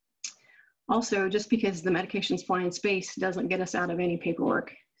 Also, just because the medications fly in space doesn't get us out of any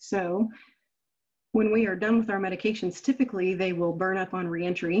paperwork. So when we are done with our medications, typically they will burn up on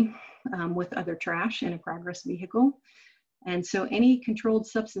reentry with other trash in a progress vehicle. And so any controlled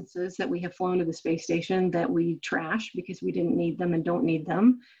substances that we have flown to the space station that we trash because we didn't need them and don't need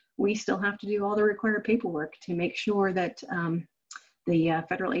them, we still have to do all the required paperwork to make sure that the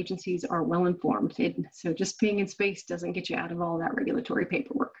federal agencies are well informed. So just being in space doesn't get you out of all that regulatory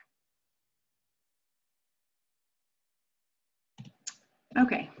paperwork.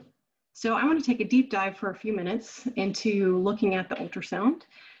 Okay, so I want to take a deep dive for a few minutes into looking at the ultrasound.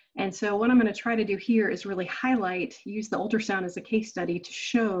 And so what I'm going to try to do here is really use the ultrasound as a case study to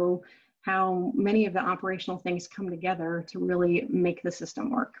show how many of the operational things come together to really make the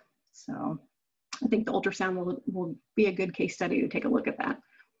system work. So I think the ultrasound will be a good case study to take a look at that.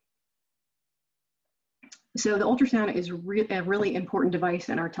 So the ultrasound is a really important device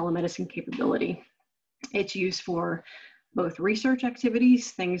in our telemedicine capability. It's used for both research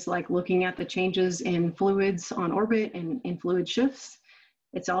activities, things like looking at the changes in fluids on orbit and in fluid shifts.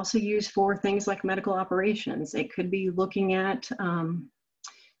 It's also used for things like medical operations. It could be looking at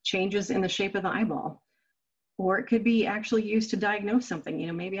changes in the shape of the eyeball, or it could be actually used to diagnose something. You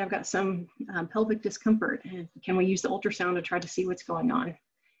know, maybe I've got some pelvic discomfort, and can we use the ultrasound to try to see what's going on?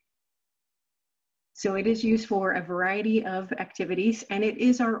 So it is used for a variety of activities, and it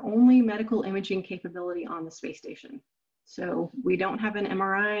is our only medical imaging capability on the space station. So we don't have an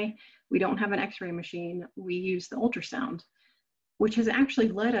MRI, we don't have an X-ray machine, we use the ultrasound, which has actually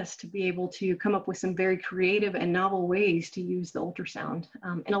led us to be able to come up with some very creative and novel ways to use the ultrasound.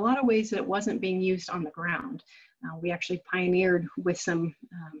 In a lot of ways that it wasn't being used on the ground. We actually pioneered with some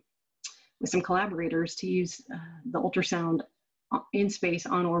collaborators to use the ultrasound in space,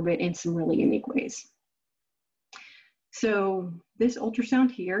 on orbit, in some really unique ways. So this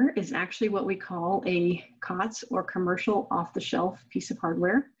ultrasound here is actually what we call a COTS, or commercial off-the-shelf piece of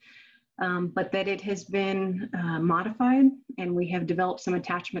hardware. But that it has been modified, and we have developed some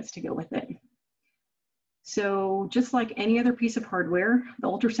attachments to go with it. So just like any other piece of hardware, the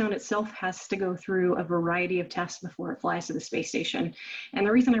ultrasound itself has to go through a variety of tests before it flies to the space station. And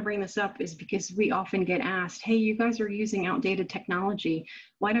the reason I bring this up is because we often get asked, hey, you guys are using outdated technology.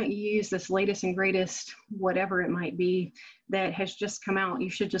 Why don't you use this latest and greatest, whatever it might be, that has just come out? You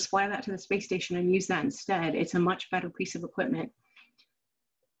should just fly that to the space station and use that instead. It's a much better piece of equipment.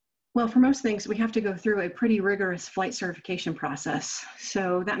 Well, for most things, we have to go through a pretty rigorous flight certification process.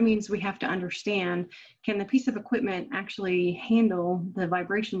 So that means we have to understand, can the piece of equipment actually handle the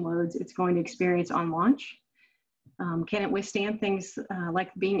vibration loads it's going to experience on launch? Can it withstand things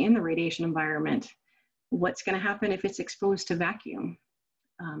like being in the radiation environment? What's going to happen if it's exposed to vacuum?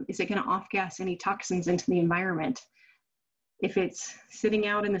 Is it going to off-gas any toxins into the environment? If it's sitting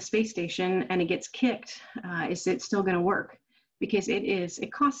out in the space station and it gets kicked, is it still going to work? Because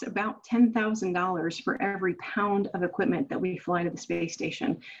it costs about $10,000 for every pound of equipment that we fly to the space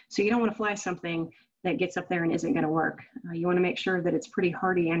station. So you don't want to fly something that gets up there and isn't going to work. You want to make sure that it's pretty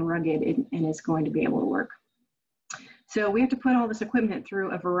hardy and rugged and is going to be able to work. So we have to put all this equipment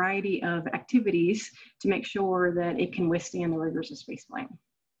through a variety of activities to make sure that it can withstand the rigors of spaceflight.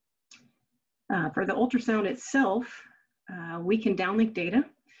 For the ultrasound itself, we can downlink data,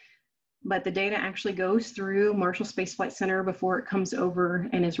 but the data actually goes through Marshall Space Flight Center before it comes over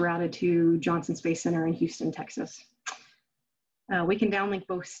and is routed to Johnson Space Center in Houston, Texas. We can downlink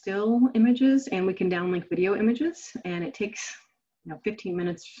both still images and we can downlink video images, and it takes 15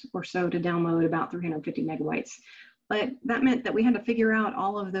 minutes or so to download about 350 megabytes. But that meant that we had to figure out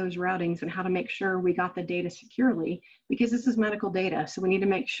all of those routings and how to make sure we got the data securely, because this is medical data. So we need to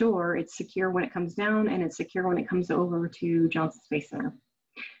make sure it's secure when it comes down and it's secure when it comes over to Johnson Space Center.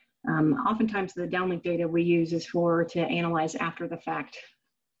 Oftentimes the downlink data we use is to analyze after the fact.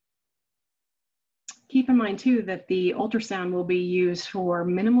 Keep in mind too that the ultrasound will be used for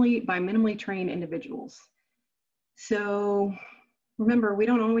minimally trained individuals. So remember, we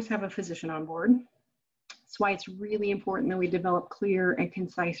don't always have a physician on board. That's why it's really important that we develop clear and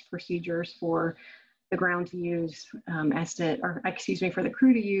concise procedures for the ground to use for the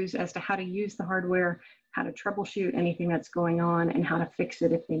crew to use as to how to use the hardware, how to troubleshoot anything that's going on, and how to fix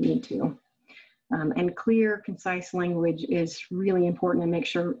it if they need to. And clear, concise language is really important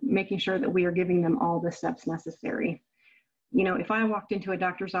in making sure that we are giving them all the steps necessary. If I walked into a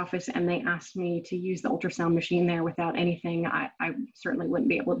doctor's office and they asked me to use the ultrasound machine there without anything, I certainly wouldn't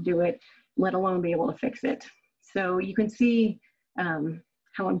be able to do it, let alone be able to fix it. So you can see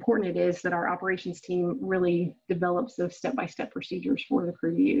how important it is that our operations team really develops those step-by-step procedures for the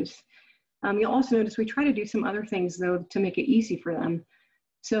crew to use. You'll also notice we try to do some other things, though, to make it easy for them.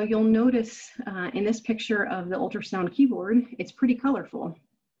 So you'll notice in this picture of the ultrasound keyboard, it's pretty colorful.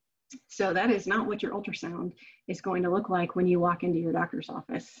 So that is not what your ultrasound is going to look like when you walk into your doctor's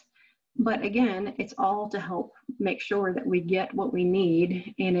office. But again, it's all to help make sure that we get what we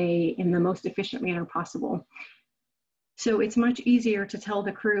need in the most efficient manner possible. So it's much easier to tell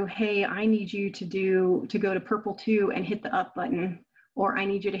the crew, hey, I need you to go to purple 2 and hit the up button, or I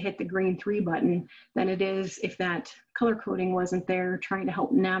need you to hit the green 3 button, than it is if that color coding wasn't there, trying to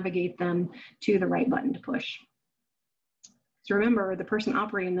help navigate them to the right button to push. So remember, the person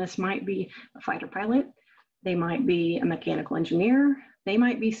operating this might be a fighter pilot, they might be a mechanical engineer, they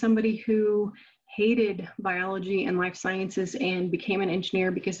might be somebody who hated biology and life sciences and became an engineer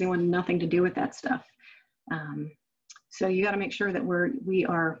because they wanted nothing to do with that stuff. So you got to make sure that we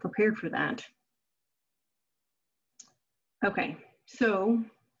are prepared for that. Okay, so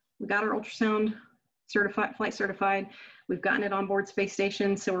we got our ultrasound certified, flight certified. We've gotten it on board space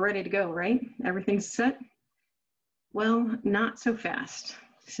station, so we're ready to go, right? Everything's set? Well, not so fast.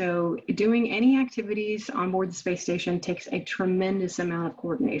 So doing any activities on board the space station takes a tremendous amount of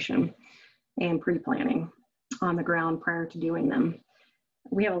coordination and pre-planning on the ground prior to doing them.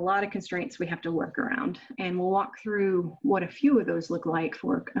 We have a lot of constraints we have to work around, and we'll walk through what a few of those look like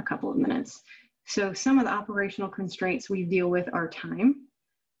for a couple of minutes. So some of the operational constraints we deal with are time,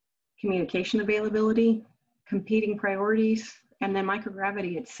 communication availability, competing priorities, and then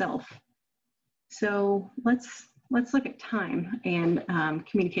microgravity itself. So let's look at time and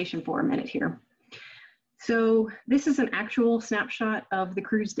communication for a minute here. So this is an actual snapshot of the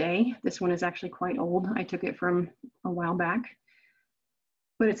crew's day. This one is actually quite old. I took it from a while back,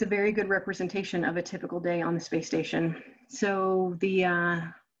 but it's a very good representation of a typical day on the space station. So the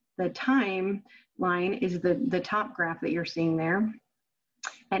timeline is the top graph that you're seeing there.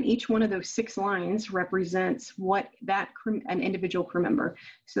 And each one of those 6 lines represents what an individual crew member.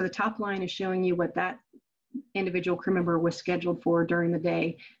 So the top line is showing you what that individual crew member was scheduled for during the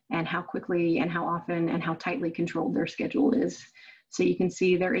day and how quickly and how often and how tightly controlled their schedule is. So you can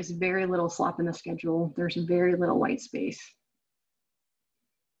see there is very little slop in the schedule. There's very little white space.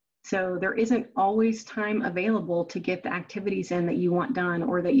 So there isn't always time available to get the activities in that you want done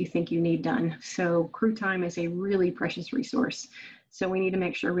or that you think you need done. So crew time is a really precious resource. So we need to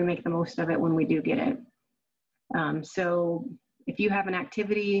make sure we make the most of it when we do get it. So if you have an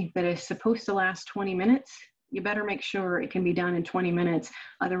activity that is supposed to last 20 minutes, you better make sure it can be done in 20 minutes.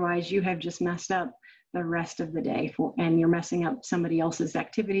 Otherwise, you have just messed up the rest of the day and you're messing up somebody else's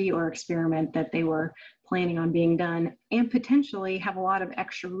activity or experiment that they were planning on being done, and potentially have a lot of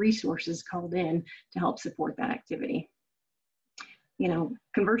extra resources called in to help support that activity. You know,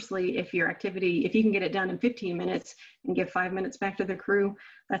 conversely, if you can get it done in 15 minutes and give 5 minutes back to the crew,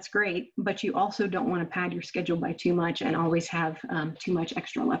 that's great, but you also don't want to pad your schedule by too much and always have too much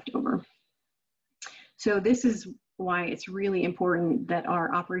extra left over. So this is why it's really important that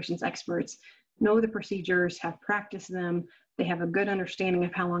our operations experts know the procedures, have practiced them, they have a good understanding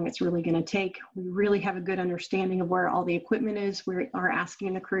of how long it's really going to take. We really have a good understanding of where all the equipment is. We are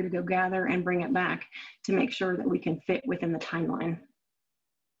asking the crew to go gather and bring it back to make sure that we can fit within the timeline.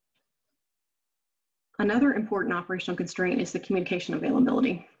 Another important operational constraint is the communication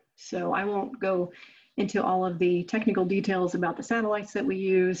availability. So I won't go into all of the technical details about the satellites that we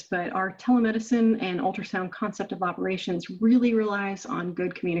use, but our telemedicine and ultrasound concept of operations really relies on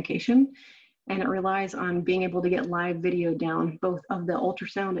good communication, and it relies on being able to get live video down, both of the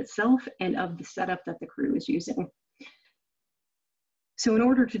ultrasound itself and of the setup that the crew is using. So in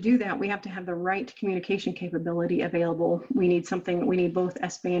order to do that, we have to have the right communication capability available. We need both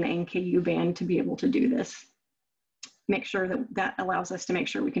S-band and Ku-band to be able to do this. Make sure that allows us to make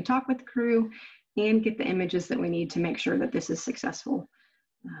sure we can talk with the crew and get the images that we need to make sure that this is successful.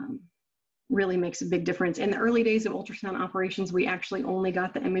 Really makes a big difference. In the early days of ultrasound operations, we actually only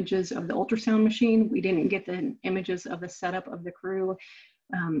got the images of the ultrasound machine. We didn't get the images of the setup of the crew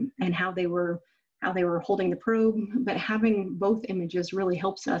and how they were holding the probe. But having both images really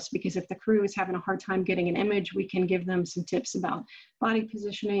helps us, because if the crew is having a hard time getting an image, we can give them some tips about body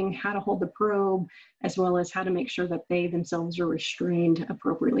positioning, how to hold the probe, as well as how to make sure that they themselves are restrained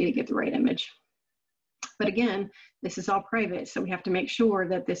appropriately to get the right image. But again, this is all private, so we have to make sure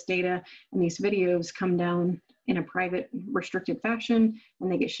that this data and these videos come down in a private, restricted fashion,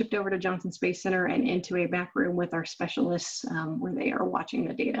 and they get shipped over to Johnson Space Center and into a back room with our specialists where they are watching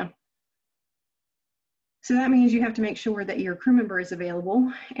the data. So that means you have to make sure that your crew member is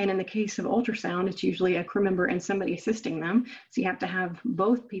available. And in the case of ultrasound, it's usually a crew member and somebody assisting them. So you have to have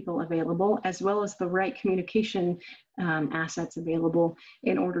both people available as well as the right communication assets available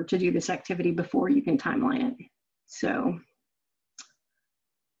in order to do this activity before you can timeline it. So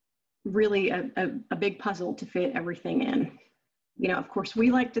really a big puzzle to fit everything in. You know, of course,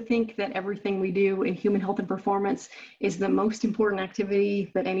 we like to think that everything we do in human health and performance is the most important activity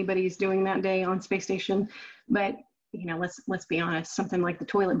that anybody is doing that day on space station. But, you know, let's be honest, something like the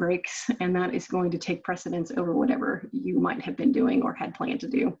toilet breaks, and that is going to take precedence over whatever you might have been doing or had planned to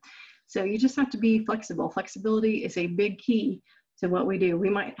do. So you just have to be flexible. Flexibility is a big key to what we do. We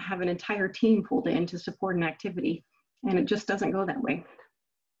might have an entire team pulled in to support an activity, and it just doesn't go that way.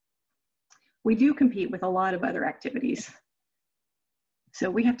 We do compete with a lot of other activities. So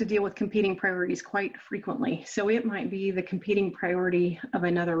we have to deal with competing priorities quite frequently. So it might be the competing priority of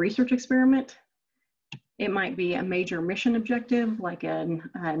another research experiment. It might be a major mission objective, like an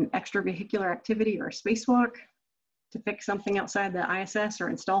extravehicular activity or a spacewalk to fix something outside the ISS or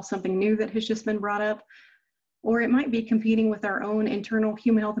install something new that has just been brought up. Or it might be competing with our own internal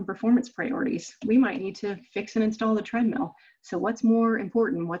human health and performance priorities. We might need to fix and install the treadmill. So what's more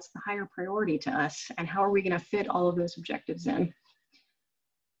important? What's the higher priority to us? And how are we going to fit all of those objectives in?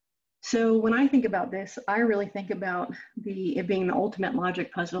 So when I think about this, I really think about it being the ultimate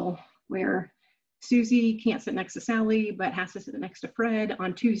logic puzzle where Susie can't sit next to Sally, but has to sit next to Fred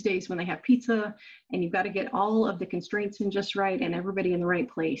on Tuesdays when they have pizza, and you've got to get all of the constraints in just right and everybody in the right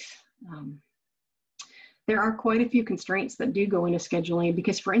place. There are quite a few constraints that do go into scheduling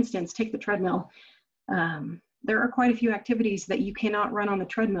because, for instance, take the treadmill. There are quite a few activities that you cannot run on the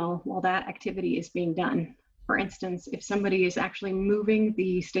treadmill while that activity is being done. For instance, if somebody is actually moving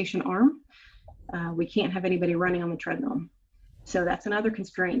the station arm, we can't have anybody running on the treadmill. So that's another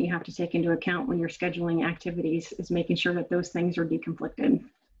constraint you have to take into account when you're scheduling activities, is making sure that those things are deconflicted.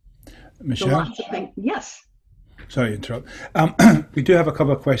 Michelle? Yes. Sorry to interrupt. We do have a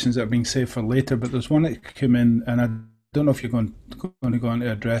couple of questions that are being saved for later, but there's one that came in, and I don't know if you're going to go on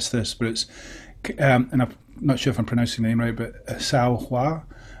to address this, but it's, and I'm not sure if I'm pronouncing the name right, but Sao Hua.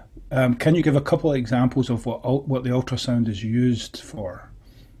 Can you give a couple of examples of what the ultrasound is used for?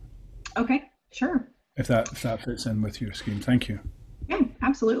 Okay, sure. If that fits in with your scheme, thank you. Yeah,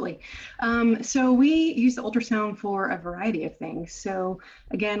 absolutely. So we use the ultrasound for a variety of things. So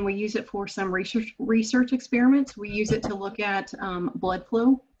again, we use it for some research experiments. We use it to look at blood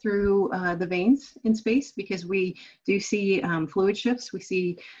flow through the veins in space because we do see fluid shifts.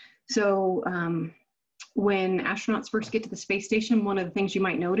 When astronauts first get to the space station, one of the things you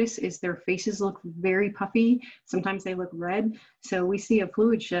might notice is their faces look very puffy. Sometimes they look red. So we see a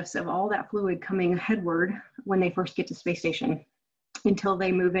fluid shifts of all that fluid coming headward when they first get to space station until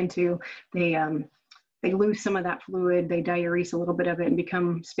they move into, they lose some of that fluid, they diurese a little bit of it and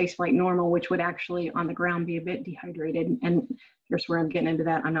become spaceflight normal, which would actually on the ground be a bit dehydrated. And here's where I'm getting into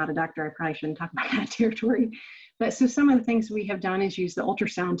that. I'm not a doctor. I probably shouldn't talk about that territory. But so some of the things we have done is use the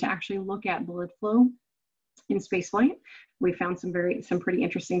ultrasound to actually look at blood flow in spaceflight. We found some pretty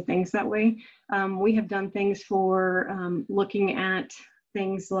interesting things that way. We have done things for looking at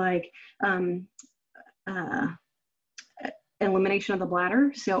things like elimination of the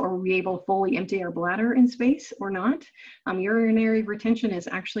bladder. So are we able to fully empty our bladder in space or not? Urinary retention is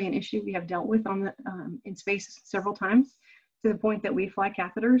actually an issue we have dealt with in space several times, to the point that we fly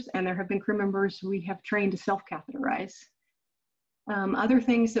catheters, and there have been crew members we have trained to self-catheterize. Other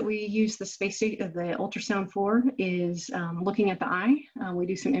things that we use the ultrasound for is looking at the eye. We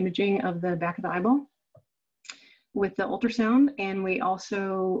do some imaging of the back of the eyeball with the ultrasound, and we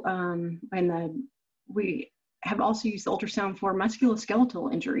also we have also used the ultrasound for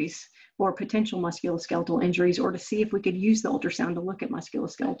musculoskeletal injuries or potential musculoskeletal injuries, or to see if we could use the ultrasound to look at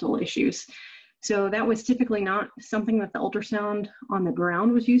musculoskeletal issues. So that was typically not something that the ultrasound on the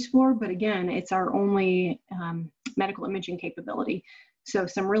ground was used for, but again, it's our only medical imaging capability. So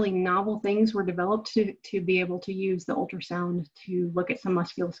some really novel things were developed to be able to use the ultrasound to look at some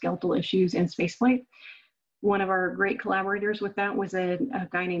musculoskeletal issues in spaceflight. One of our great collaborators with that was a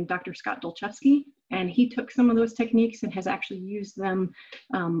guy named Dr. Scott Dolchevsky, and he took some of those techniques and has actually used them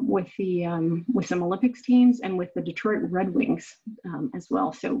with some Olympics teams and with the Detroit Red Wings as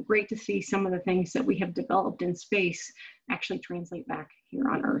well. So great to see some of the things that we have developed in space actually translate back here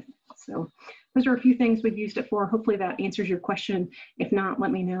on Earth. So those are a few things we've used it for. Hopefully that answers your question. If not, let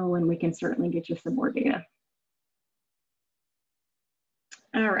me know and we can certainly get you some more data.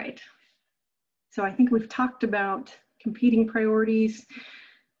 All right. So I think we've talked about competing priorities.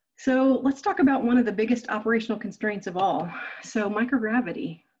 So let's talk about one of the biggest operational constraints of all. So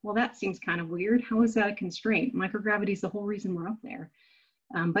microgravity. well, that seems kind of weird. How is that a constraint? Microgravity is the whole reason we're up there.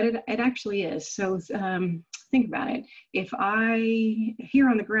 But it actually is. So think about it. If here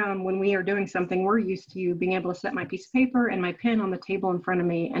on the ground, when we are doing something, we're used to being able to set my piece of paper and my pen on the table in front of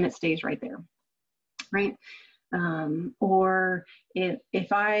me, and it stays right there, right? Or if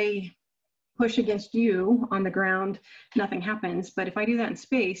I push against you on the ground, nothing happens. But if I do that in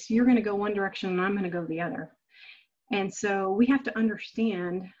space, you're going to go one direction and I'm going to go the other. And so we have to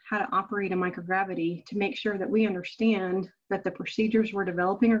understand how to operate in microgravity to make sure that we understand that the procedures we're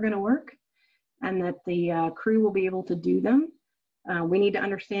developing are going to work and that the crew will be able to do them. We need to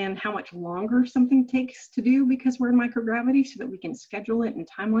understand how much longer something takes to do because we're in microgravity so that we can schedule it and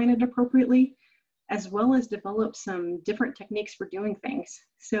timeline it appropriately, as well as develop some different techniques for doing things.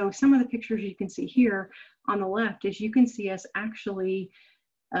 So some of the pictures you can see here on the left is you can see us actually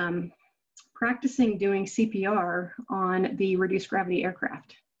practicing doing CPR on the reduced gravity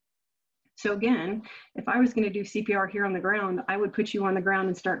aircraft. So again, if I was going to do CPR here on the ground, I would put you on the ground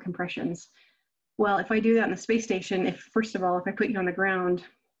and start compressions. Well, if I do that in the space station, first of all, if I put you on the ground,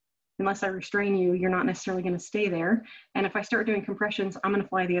 unless I restrain you, you're not necessarily going to stay there. And if I start doing compressions, I'm going to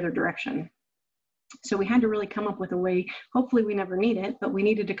fly the other direction. So we had to really come up with a way, hopefully we never need it, but we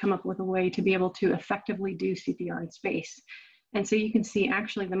needed to come up with a way to be able to effectively do CPR in space. And so you can see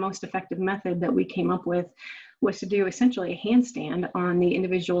actually the most effective method that we came up with was to do essentially a handstand on the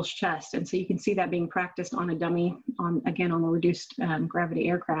individual's chest. And so you can see that being practiced on a dummy, again, on the reduced gravity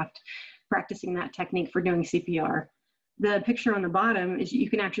aircraft, practicing that technique for doing CPR. The picture on the bottom is you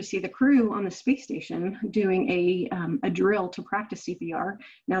can actually see the crew on the space station doing a drill to practice CPR.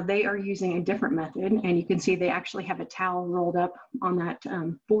 Now they are using a different method, and you can see they actually have a towel rolled up on that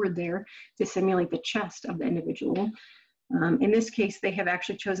board there to simulate the chest of the individual. In this case, they have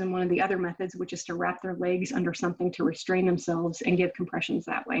actually chosen one of the other methods, which is to wrap their legs under something to restrain themselves and give compressions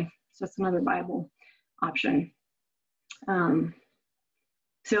that way. So it's another viable option.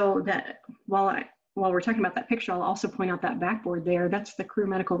 So that while we're talking about that picture, I'll also point out that backboard there. That's the crew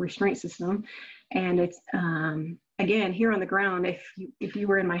medical restraint system. And it's, again, here on the ground, if you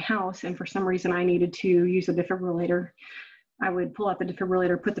were in my house and for some reason I needed to use a defibrillator, I would pull out the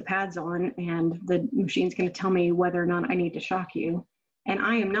defibrillator, put the pads on, and the machine's going to tell me whether or not I need to shock you. And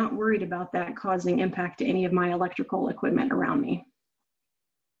I am not worried about that causing impact to any of my electrical equipment around me.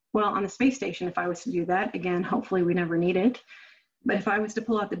 Well, on the space station, if I was to do that, again, hopefully we never need it. But if I was to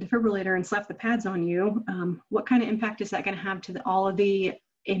pull out the defibrillator and slap the pads on you, what kind of impact is that going to have to all of the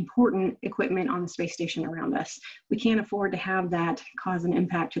important equipment on the space station around us? We can't afford to have that cause an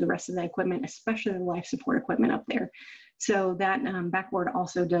impact to the rest of the equipment, especially the life support equipment up there. So that backboard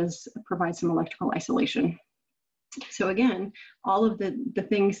also does provide some electrical isolation. So again, all of the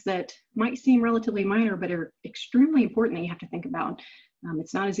things that might seem relatively minor, but are extremely important that you have to think about.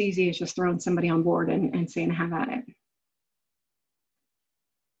 It's not as easy as just throwing somebody on board and saying, have at it.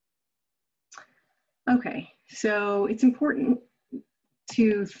 Okay, so it's important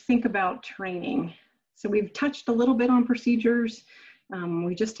to think about training. So we've touched a little bit on procedures.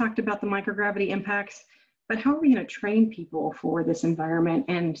 We just talked about the microgravity impacts, but how are we going to train people for this environment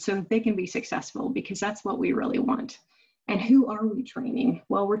and so that they can be successful? Because that's what we really want. And who are we training?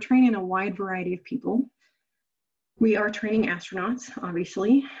 Well, we're training a wide variety of people. We are training astronauts,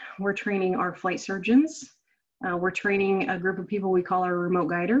 obviously. We're training our flight surgeons. We're training a group of people we call our remote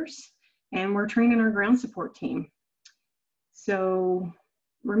guiders. And we're training our ground support team. So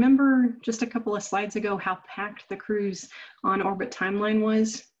remember just a couple of slides ago how packed the crew's on-orbit timeline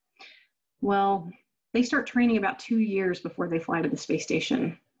was? Well, they start training about 2 years before they fly to the space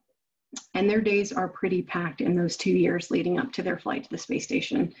station. And their days are pretty packed in those 2 years leading up to their flight to the space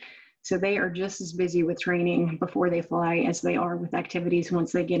station. So they are just as busy with training before they fly as they are with activities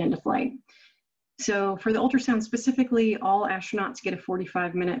once they get into flight. So for the ultrasound specifically, all astronauts get a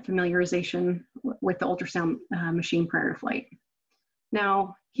 45-minute familiarization with the ultrasound machine prior to flight.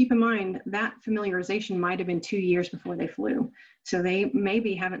 Now, keep in mind that familiarization might have been 2 years before they flew. So they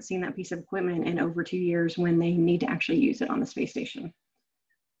maybe haven't seen that piece of equipment in over 2 years when they need to actually use it on the space station.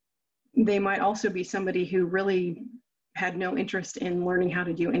 They might also be somebody who really had no interest in learning how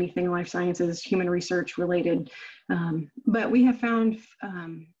to do anything life sciences, human research related. But we have found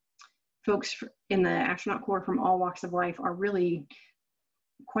folks in the astronaut corps from all walks of life are really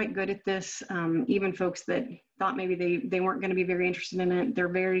quite good at this. Even folks that thought maybe they weren't going to be very interested in it, they're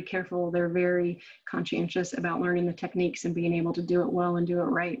very careful, they're very conscientious about learning the techniques and being able to do it well and do it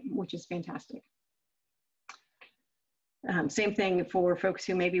right, which is fantastic. Same thing for folks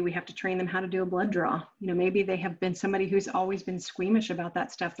who maybe we have to train them how to do a blood draw. You know, maybe they have been somebody who's always been squeamish about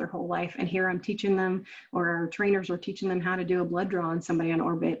that stuff their whole life, and here I'm teaching them, or our trainers are teaching them how to do a blood draw on somebody on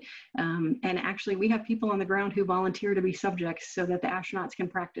orbit. And actually, we have people on the ground who volunteer to be subjects so that the astronauts can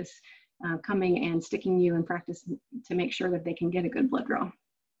practice coming and sticking you in practice to make sure that they can get a good blood draw.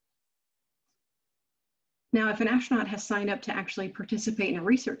 Now, if an astronaut has signed up to actually participate in a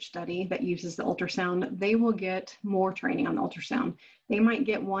research study that uses the ultrasound, they will get more training on the ultrasound. They might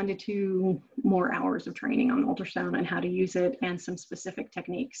get 1 to 2 more hours of training on ultrasound and how to use it and some specific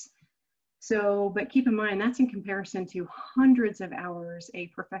techniques. So, but keep in mind, that's in comparison to hundreds of hours a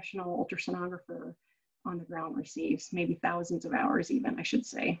professional ultrasonographer on the ground receives, maybe thousands of hours even, I should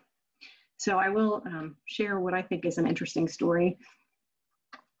say. So I will share what I think is an interesting story.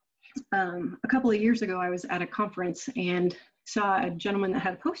 A couple of years ago, I was at a conference and saw a gentleman that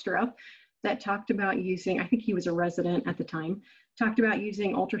had a poster up that talked about using, I think he was a resident at the time, talked about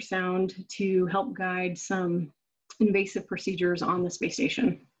using ultrasound to help guide some invasive procedures on the space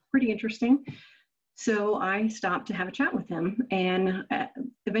station. Pretty interesting. So I stopped to have a chat with him, and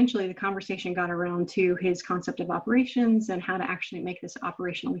eventually the conversation got around to his concept of operations and how to actually make this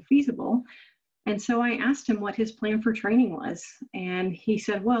operationally feasible. And so I asked him what his plan for training was, and he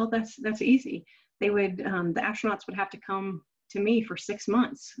said, "Well, that's easy. They would the astronauts would have to come to me for 6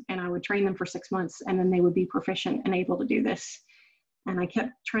 months, and I would train them for 6 months, and then they would be proficient and able to do this." And I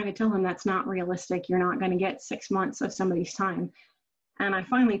kept trying to tell him that's not realistic. You're not going to get 6 months of somebody's time. And I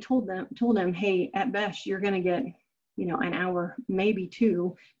finally told him, "Hey, at best, you're going to get, you know, an hour, maybe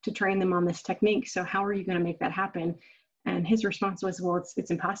 2, to train them on this technique. So how are you going to make that happen?" And his response was, "Well,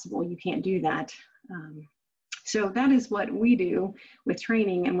 it's impossible. You can't do that." So that is what we do with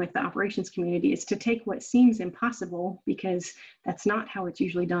training and with the operations community, is to take what seems impossible, because that's not how it's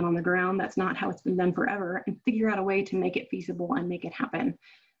usually done on the ground. That's not how it's been done forever, and figure out a way to make it feasible and make it happen.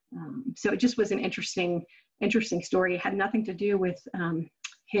 So it just was an interesting story. It had nothing to do with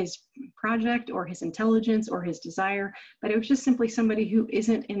his project or his intelligence or his desire, but it was just simply somebody who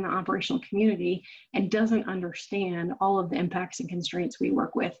isn't in the operational community and doesn't understand all of the impacts and constraints we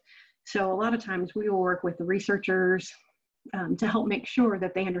work with. So a lot of times we will work with the researchers to help make sure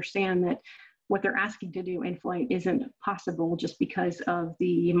that they understand that what they're asking to do in flight isn't possible just because of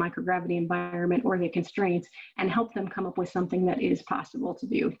the microgravity environment or the constraints, and help them come up with something that is possible to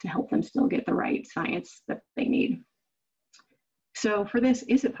do to help them still get the right science that they need. So for this,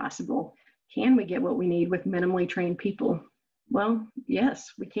 is it possible? Can we get what we need with minimally trained people? Well,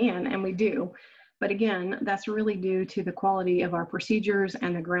 yes, we can, and we do. But again, that's really due to the quality of our procedures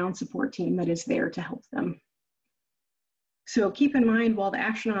and the ground support team that is there to help them. So keep in mind, while the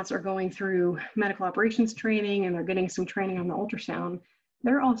astronauts are going through medical operations training and they're getting some training on the ultrasound,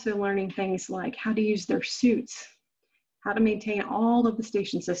 they're also learning things like how to use their suits, how to maintain all of the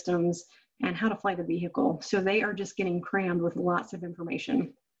station systems, and how to fly the vehicle. So they are just getting crammed with lots of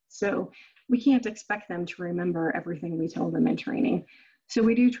information. So we can't expect them to remember everything we tell them in training. So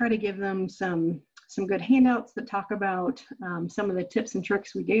we do try to give them some good handouts that talk about some of the tips and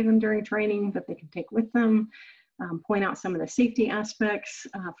tricks we gave them during training that they can take with them, point out some of the safety aspects.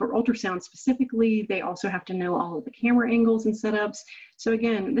 For ultrasound specifically, they also have to know all of the camera angles and setups. So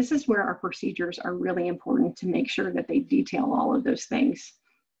again, this is where our procedures are really important, to make sure that they detail all of those things.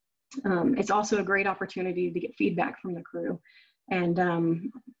 It's also a great opportunity to get feedback from the crew. And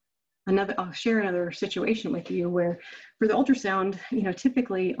I'll share another situation with you where, for the ultrasound, you know,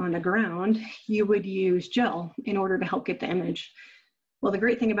 typically on the ground, you would use gel in order to help get the image. Well, the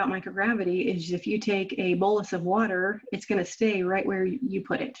great thing about microgravity is if you take a bolus of water, it's going to stay right where you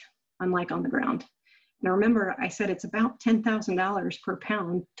put it, unlike on the ground. Now remember, I said it's about $10,000 per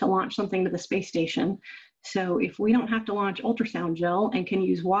pound to launch something to the space station. So if we don't have to launch ultrasound gel and can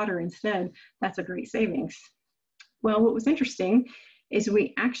use water instead, that's a great savings. Well, what was interesting is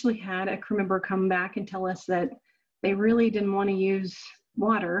we actually had a crew member come back and tell us that they really didn't want to use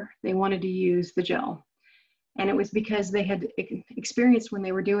water. They wanted to use the gel. And it was because they had experienced when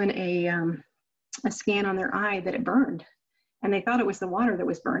they were doing a scan on their eye that it burned. And they thought it was the water that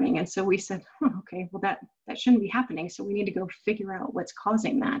was burning. And so we said, oh, okay, well, that shouldn't be happening. So we need to go figure out what's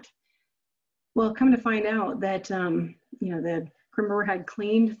causing that. Well, come to find out that, you know, the crew member had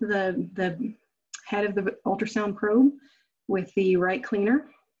cleaned the head of the ultrasound probe with the right cleaner,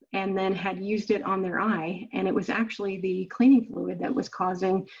 and then had used it on their eye. And it was actually the cleaning fluid that was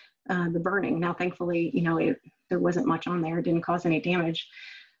causing the burning. Now, thankfully, you know, there wasn't much on there. It didn't cause any damage.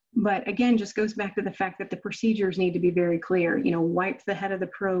 But again, just goes back to the fact that the procedures need to be very clear. You know, wipe the head of the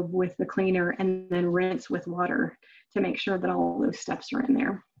probe with the cleaner and then rinse with water to make sure that all those steps are in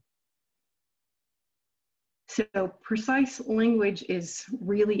there. So precise language is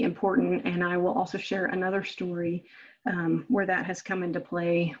really important, and I will also share another story where that has come into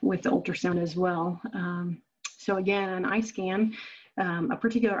play with the ultrasound as well. So again, an eye scan, a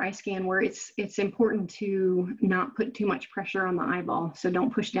particular eye scan where it's important to not put too much pressure on the eyeball. So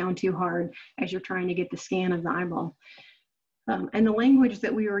don't push down too hard as you're trying to get the scan of the eyeball. And the language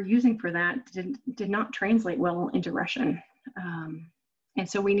that we were using for that did not translate well into Russian. And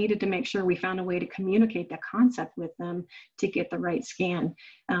so we needed to make sure we found a way to communicate the concept with them to get the right scan.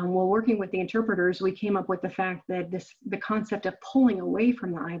 While working with the interpreters, we came up with the fact that the concept of pulling away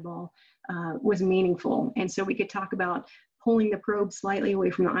from the eyeball was meaningful. And so we could talk about pulling the probe slightly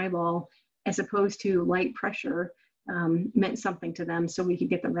away from the eyeball as opposed to light pressure meant something to them so we could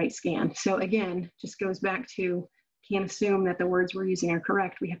get the right scan. So again, just goes back to can't assume that the words we're using are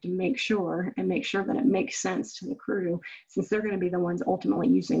correct. We have to make sure that it makes sense to the crew since they're going to be the ones ultimately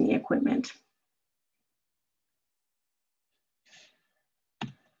using the equipment.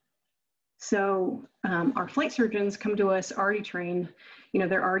 So our flight surgeons come to us already trained.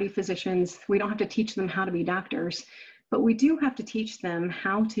 They're already physicians. We don't have to teach them how to be doctors, but we do have to teach them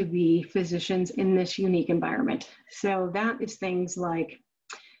how to be physicians in this unique environment. So that is things like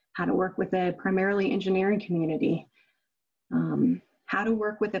how to work with a primarily engineering community, how to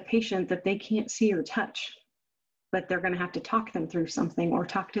work with a patient that they can't see or touch, but they're going to have to talk them through something or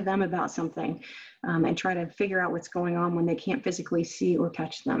talk to them about something and try to figure out what's going on when they can't physically see or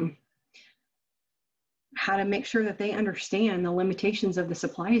touch them. How to make sure that they understand the limitations of the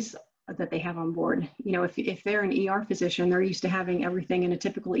supplies that they have on board. If they're an ER physician, they're used to having everything in a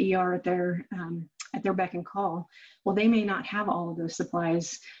typical ER at their beck and call. Well, they may not have all of those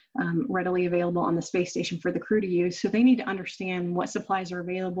supplies readily available on the space station for the crew to use. So they need to understand what supplies are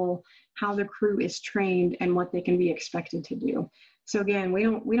available, how the crew is trained, and what they can be expected to do. So again, we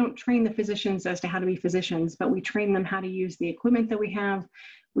don't train the physicians as to how to be physicians, but we train them how to use the equipment that we have.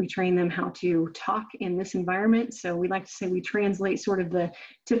 We train them how to talk in this environment. So we like to say we translate sort of the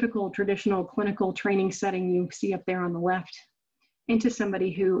typical traditional clinical training setting you see up there on the left into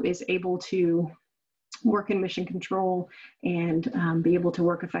somebody who is able to work in mission control and be able to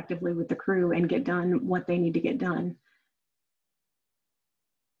work effectively with the crew and get done what they need to get done.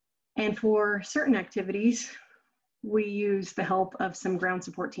 And for certain activities, we use the help of some ground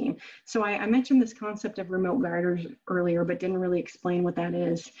support team. So I mentioned this concept of remote guiders earlier, but didn't really explain what that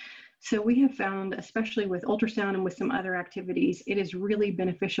is. So we have found, especially with ultrasound and with some other activities, it is really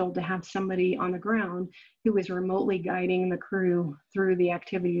beneficial to have somebody on the ground who is remotely guiding the crew through the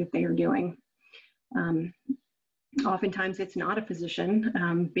activity that they are doing. Oftentimes it's not a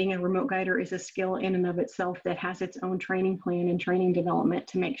physician. Being a remote guider is a skill in and of itself that has its own training plan and training development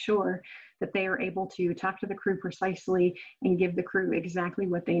to make sure that they are able to talk to the crew precisely and give the crew exactly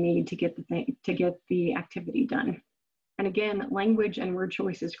what they need to get the activity done. And again, language and word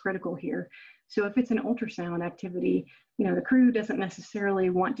choice is critical here. So if it's an ultrasound activity, the crew doesn't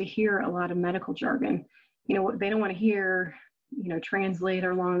necessarily want to hear a lot of medical jargon. They don't want to hear, translate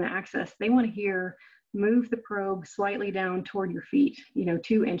along the axis. They want to hear move the probe slightly down toward your feet,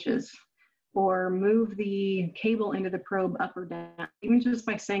 2 inches, or move the cable into the probe up or down. Even just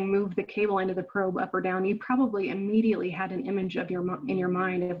by saying move the cable into the probe up or down, you probably immediately had an image of in your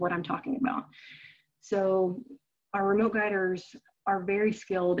mind of what I'm talking about. So our remote guiders are very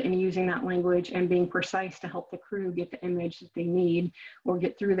skilled in using that language and being precise to help the crew get the image that they need or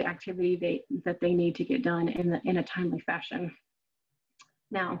get through the activity that they need to get done in a timely fashion.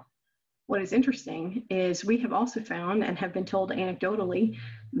 Now, what is interesting is we have also found and have been told anecdotally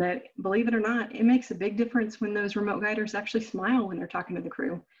that, believe it or not, it makes a big difference when those remote guiders actually smile when they're talking to the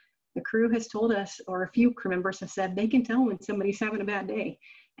crew. The crew has told us, or a few crew members have said, they can tell when somebody's having a bad day.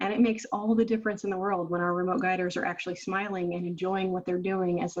 And it makes all the difference in the world when our remote guiders are actually smiling and enjoying what they're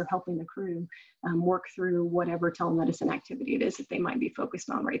doing as they're helping the crew work through whatever telemedicine activity it is that they might be focused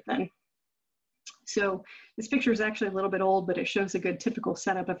on right then. So this picture is actually a little bit old, but it shows a good typical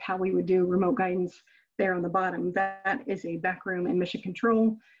setup of how we would do remote guidance there on the bottom. That is a back room in mission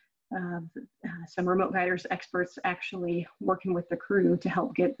control. Some remote guiders experts actually working with the crew to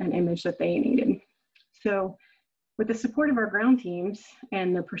help get an image that they needed. So with the support of our ground teams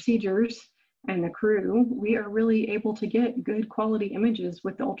and the procedures and the crew, we are really able to get good quality images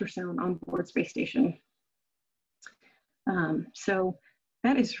with the ultrasound on board space station. So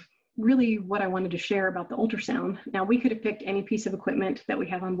that is really what I wanted to share about the ultrasound. Now, we could have picked any piece of equipment that we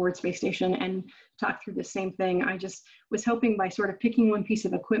have on board space station and talked through the same thing. I just was hoping by sort of picking one piece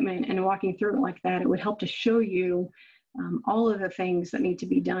of equipment and walking through it like that, it would help to show you all of the things that need to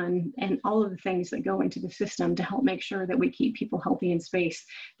be done and all of the things that go into the system to help make sure that we keep people healthy in space,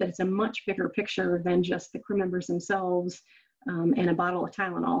 that it's a much bigger picture than just the crew members themselves and a bottle of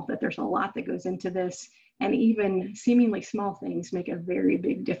Tylenol, that there's a lot that goes into this. And even seemingly small things make a very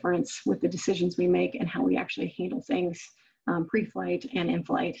big difference with the decisions we make and how we actually handle things pre-flight and in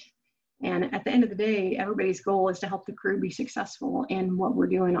flight. And at the end of the day, everybody's goal is to help the crew be successful in what we're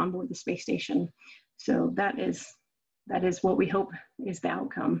doing on board the space station. So that is what we hope is the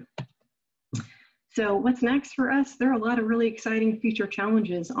outcome. So what's next for us? There are a lot of really exciting future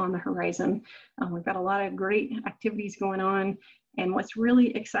challenges on the horizon. We've got a lot of great activities going on. And what's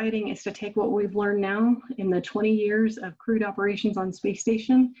really exciting is to take what we've learned now in the 20 years of crewed operations on space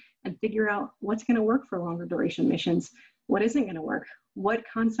station and figure out what's going to work for longer duration missions, what isn't going to work, what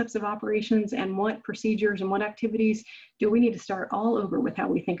concepts of operations and what procedures and what activities do we need to start all over with how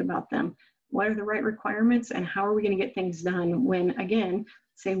we think about them. What are the right requirements and how are we going to get things done when, again,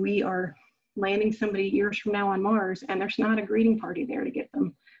 say we are landing somebody years from now on Mars and there's not a greeting party there to get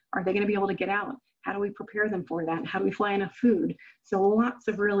them? Are they going to be able to get out? How do we prepare them for that? How do we fly enough food? So lots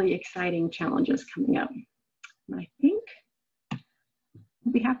of really exciting challenges coming up. And I think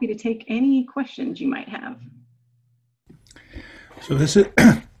I'll be happy to take any questions you might have. So this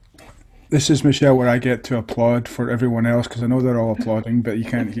is Michelle, where I get to applaud for everyone else because I know they're all applauding, but you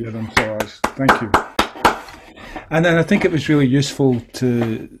can't hear them. So thank you. And then I think it was really useful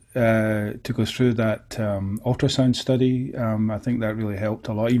to go through that ultrasound study. I think that really helped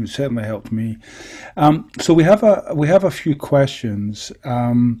a lot. Even certainly helped me. So we have a few questions.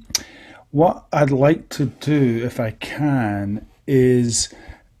 What I'd like to do, if I can, is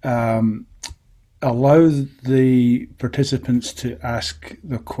allow the participants to ask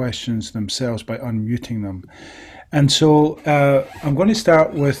the questions themselves by unmuting them. And so I'm going to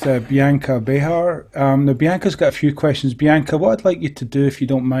start with Bianca Behar. Now, Bianca's got a few questions. Bianca, what I'd like you to do, if you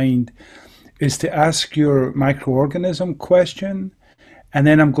don't mind, is to ask your microorganism question, and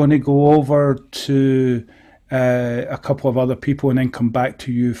then I'm going to go over to a couple of other people and then come back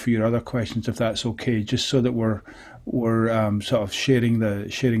to you for your other questions, if that's okay, just so that we're sort of sharing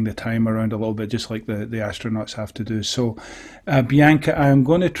the time around a little bit, just like the astronauts have to do. So, Bianca, I'm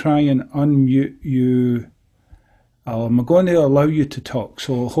going to try and unmute you. I'm going to allow you to talk,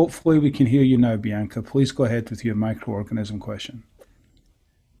 so hopefully we can hear you now, Bianca. Please go ahead with your microorganism question.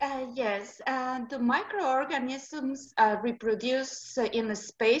 Yes, the microorganisms reproduce in the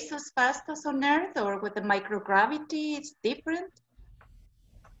space as fast as on Earth, or with the microgravity, it's different?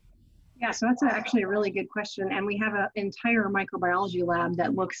 Yeah, so that's actually a really good question. And we have an entire microbiology lab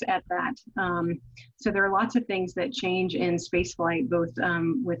that looks at that. So there are lots of things that change in spaceflight, both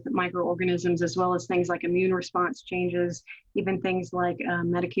with microorganisms as well as things like immune response changes, even things like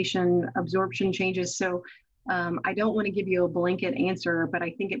medication absorption changes. So I don't want to give you a blanket answer, but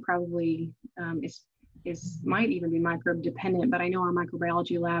I think it probably might even be microbe dependent. But I know our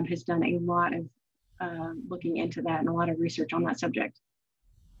microbiology lab has done a lot of looking into that and a lot of research on that subject.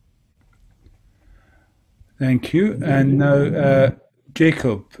 Thank you. And now,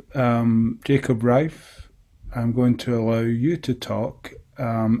 Jacob Rife, I'm going to allow you to talk,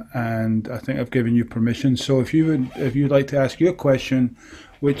 and I think I've given you permission. So if you'd like to ask your question,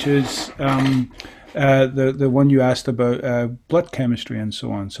 which is the one you asked about blood chemistry and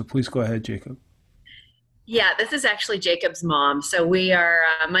so on. So please go ahead, Jacob. Yeah, this is actually Jacob's mom. So we are.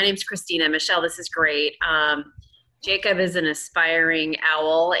 My name's Christina. Michelle, this is great. Jacob is an aspiring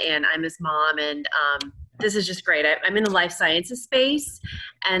owl, and I'm his mom, and this is just great. I'm in the life sciences space,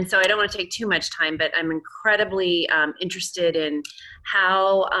 and so I don't want to take too much time, but I'm incredibly interested in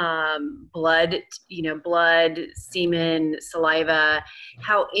how blood, semen, saliva,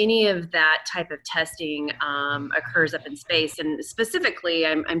 how any of that type of testing occurs up in space. And specifically,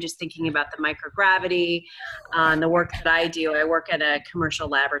 I'm just thinking about the microgravity, the work that I do. I work at a commercial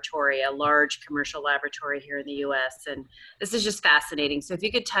laboratory, a large commercial laboratory here in the US, and this is just fascinating. So if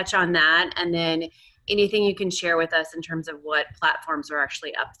you could touch on that, and then anything you can share with us in terms of what platforms are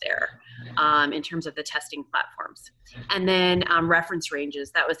actually up there in terms of the testing platforms. And then reference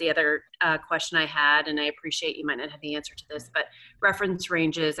ranges. That was the other question I had, and I appreciate you might not have the answer to this, but reference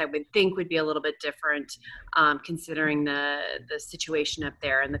ranges I would think would be a little bit different considering the situation up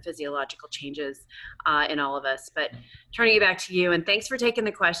there and the physiological changes in all of us. But turning it back to you, and thanks for taking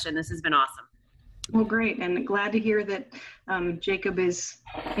the question. This has been awesome. Well, great, and glad to hear that Jacob is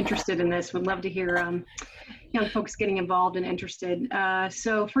interested in this. Would love to hear young folks getting involved and interested.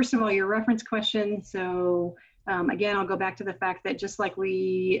 So first of all, your reference question. So again, I'll go back to the fact that just like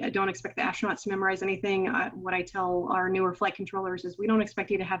we don't expect the astronauts to memorize anything, what I tell our newer flight controllers is we don't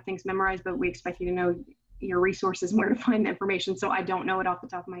expect you to have things memorized, but we expect you to know your resources and where to find the information. So I don't know it off the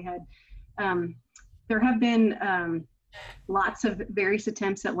top of my head. There have been lots of various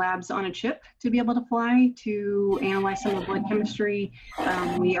attempts at labs on a chip to be able to fly to analyze some of the blood chemistry.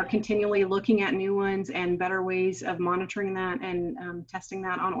 We are continually looking at new ones and better ways of monitoring that and testing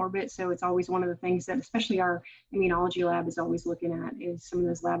that on orbit. So it's always one of the things that especially our immunology lab is always looking at is some of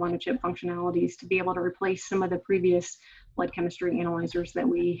those lab on a chip functionalities to be able to replace some of the previous blood chemistry analyzers that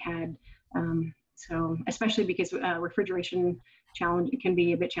we had. So especially because refrigeration challenge, it can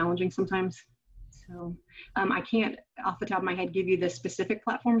be a bit challenging sometimes. So I can't off the top of my head give you the specific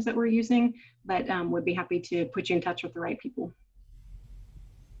platforms that we're using, but would be happy to put you in touch with the right people.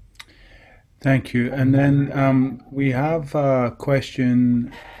 Thank you. And then we have a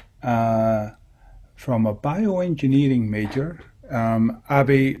question from a bioengineering major,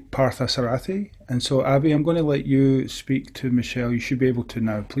 Abby Parthasarathi. And so, Abby, I'm going to let you speak to Michelle. You should be able to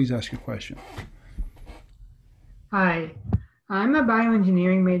now. Please ask your question. Hi. I'm a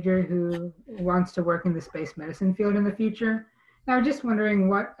bioengineering major who wants to work in the space medicine field in the future. And I was just wondering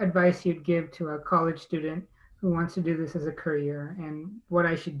what advice you'd give to a college student who wants to do this as a career and what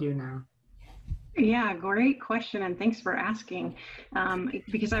I should do now. Yeah, great question. And thanks for asking,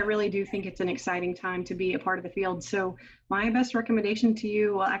 because I really do think it's an exciting time to be a part of the field. So my best recommendation to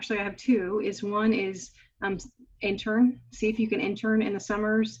you, well, actually I have two, is one is intern, see if you can intern in the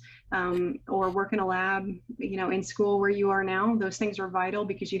summers or work in a lab, in school where you are now. Those things are vital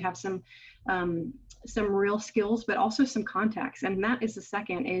because you have some real skills, but also some contacts. And that is the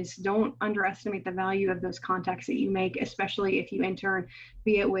second, is don't underestimate the value of those contacts that you make, especially if you intern,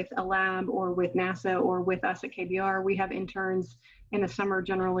 be it with a lab or with NASA or with us at KBR. We have interns in the summer.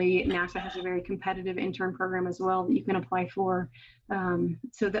 Generally, NASA has a very competitive intern program as well that you can apply for.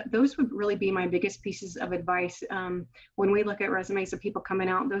 So those would really be my biggest pieces of advice. When we look at resumes of people coming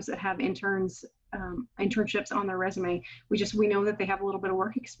out, those that have internships on their resume, we know that they have a little bit of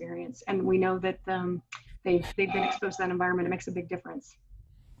work experience, and we know that they've been exposed to that environment. It makes a big difference.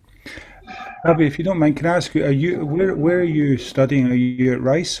 Abby, if you don't mind, can I ask you, where are you studying? Are you at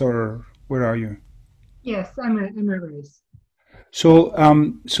Rice or where are you? Yes, I'm at Rice. So,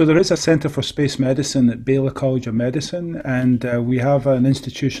 so there is a Centre for Space Medicine at Baylor College of Medicine, and we have an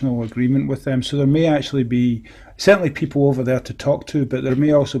institutional agreement with them. So there may actually be certainly people over there to talk to, but there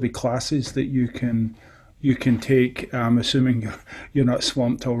may also be classes that you can take, assuming you're not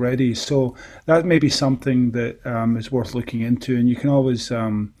swamped already. So that may be something that is worth looking into, and you can always.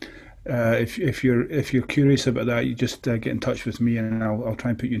 If you're curious about that, you just get in touch with me, and I'll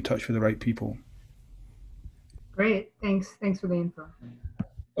try and put you in touch with the right people. Great, thanks for the info.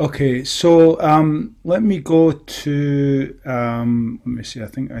 Okay, so let me go to let me see. I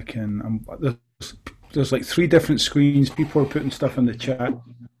think I can. There's like 3 different screens. People are putting stuff in the chat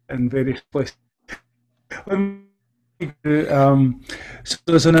in various places. So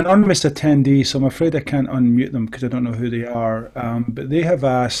there's an anonymous attendee, so I'm afraid I can't unmute them because I don't know who they are. But they have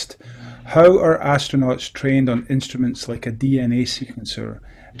asked, how are astronauts trained on instruments like a DNA sequencer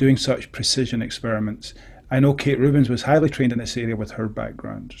doing such precision experiments? I know Kate Rubins was highly trained in this area with her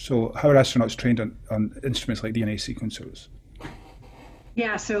background. So how are astronauts trained on instruments like DNA sequencers?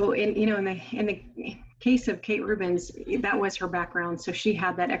 Yeah, so in the case of Kate Rubins, that was her background. So she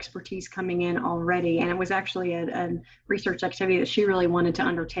had that expertise coming in already, and it was actually a research activity that she really wanted to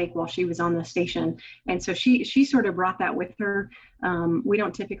undertake while she was on the station. And so she sort of brought that with her. We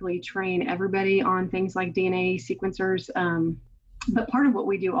don't typically train everybody on things like DNA sequencers, but part of what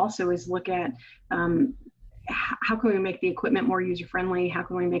we do also is look at how can we make the equipment more user-friendly? How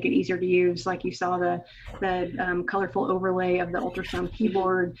can we make it easier to use? Like you saw the colorful overlay of the ultrasound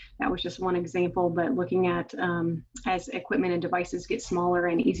keyboard. That was just one example, but looking at as equipment and devices get smaller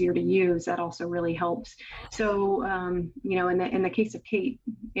and easier to use, that also really helps. So, in the case of Kate,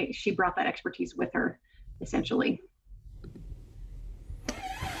 she brought that expertise with her, essentially.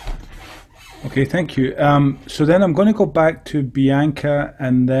 Okay, thank you. So then I'm going to go back to Bianca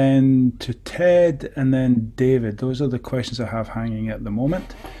and then to Ted and then David. Those are the questions I have hanging at the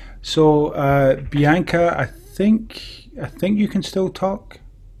moment. So Bianca, I think you can still talk.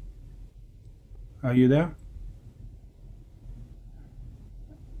 Are you there?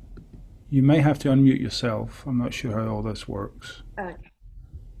 You may have to unmute yourself. I'm not sure how all this works. Okay.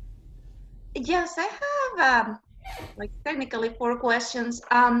 Yes, I have technically 4 questions.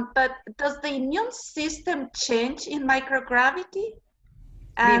 But does the immune system change in microgravity?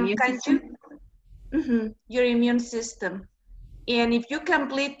 Your immune system. And if you can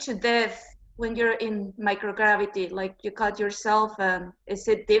bleed to death when you're in microgravity, like you cut yourself, is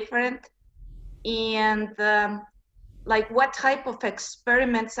it different? And what type of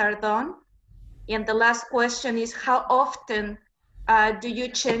experiments are done And the last question is, how often do you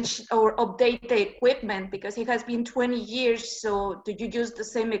change or update the equipment? Because it has been 20 years, so do you use the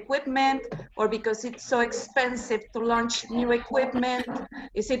same equipment, or because it's so expensive to launch new equipment,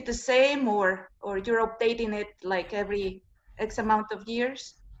 is it the same, or you're updating it like every X amount of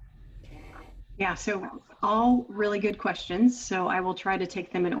years? Yeah, so all really good questions. So I will try to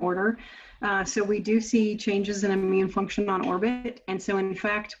take them in order. So we do see changes in immune function on orbit, and so in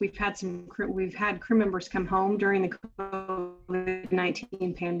fact we've had crew members come home during the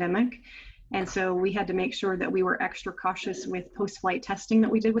COVID-19 pandemic, and so we had to make sure that we were extra cautious with post-flight testing that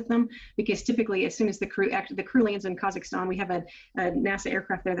we did with them, because typically as soon as the crew lands in Kazakhstan, we have a NASA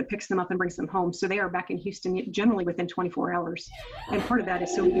aircraft there that picks them up and brings them home. So they are back in Houston generally within 24 hours. And part of that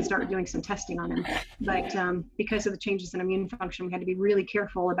is so we can start doing some testing on them. But because of the changes in immune function, we had to be really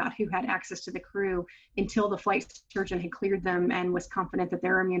careful about who had access to the crew until the flight surgeon had cleared them and was confident that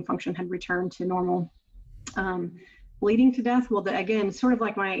their immune function had returned to normal. Bleeding to death, well, again, sort of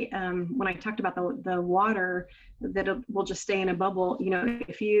like my when I talked about the water that will just stay in a bubble. You know,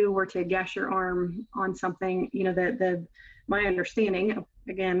 if you were to gash your arm on something, you know, my understanding,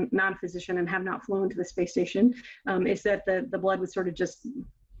 again, not a physician and have not flown to the space station, is that the blood would sort of just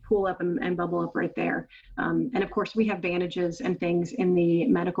pool up and bubble up right there. And of course, we have bandages and things in the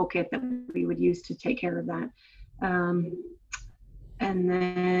medical kit that we would use to take care of that. And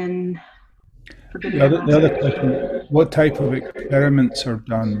then. The other question, what type of experiments are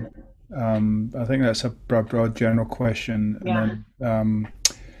done? I think that's a broad general question. Yeah. And then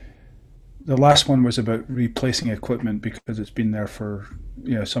the last one was about replacing equipment because it's been there for,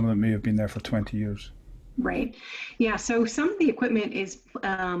 you know, some of them may have been there for 20 years. Right. Yeah. So some of the equipment is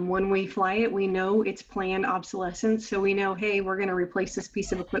when we fly it, we know it's planned obsolescence. So we know, hey, we're going to replace this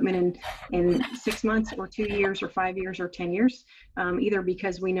piece of equipment in 6 months or 2 years or 5 years or 10 years, either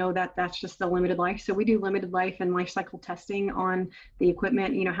because we know that that's just the limited life. So we do limited life and life cycle testing on the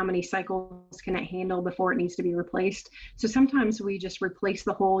equipment. You know, how many cycles can it handle before it needs to be replaced? So sometimes we just replace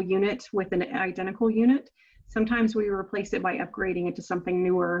the whole unit with an identical unit. Sometimes we replace it by upgrading it to something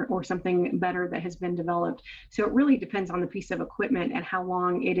newer or something better that has been developed. So it really depends on the piece of equipment and how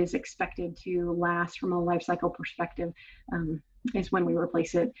long it is expected to last from a life cycle perspective, is when we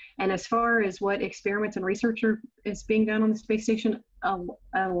replace it. And as far as what experiments and research is being done on the space station,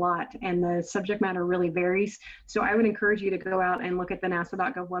 a lot, and the subject matter really varies. So I would encourage you to go out and look at the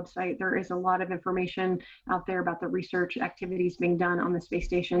nasa.gov website. There is a lot of information out there about the research activities being done on the space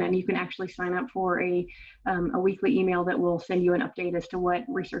station, and you can actually sign up for a weekly email that will send you an update as to what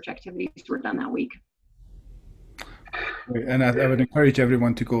research activities were done that week. And I would encourage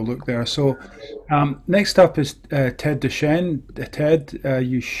everyone to go look there. So next up is Ted Duchesne. Ted,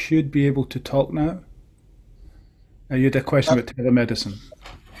 you should be able to talk now. You had a question about telemedicine.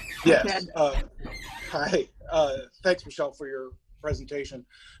 Yes. Hi. Thanks, Michelle, for your presentation.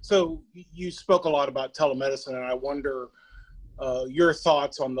 So you spoke a lot about telemedicine, and I wonder your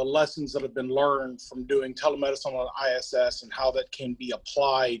thoughts on the lessons that have been learned from doing telemedicine on ISS and how that can be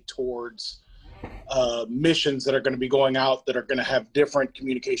applied towards missions that are going to be going out that are going to have different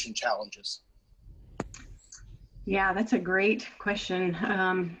communication challenges. Yeah, that's a great question,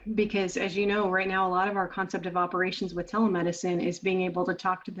 because as you know, right now, a lot of our concept of operations with telemedicine is being able to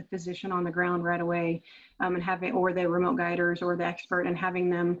talk to the physician on the ground right away, and having, or the remote guiders or the expert, and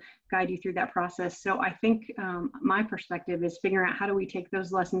having them guide you through that process. So I think my perspective is figuring out how do we take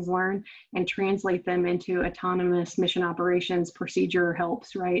those lessons learned and translate them into autonomous mission operations procedure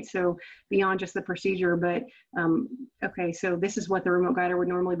helps, right? So beyond just the procedure, but okay, so this is what the remote guider would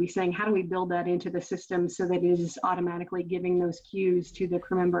normally be saying. How do we build that into the system so that it is automatically giving those cues to the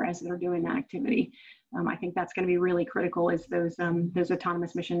crew member as they're doing that activity? I think that's going to be really critical, is those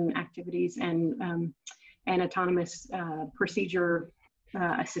autonomous mission activities and autonomous procedure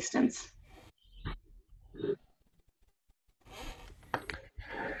assistance.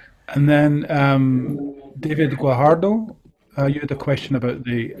 And then David Guajardo, you had a question about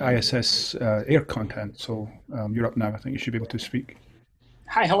the ISS air content. So you're up now. I think you should be able to speak.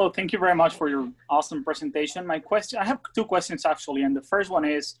 Hi, hello. Thank you very much for your awesome presentation. I have two questions actually, and the first one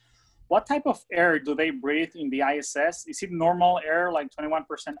is, what type of air do they breathe in the ISS? Is it normal air, like 21%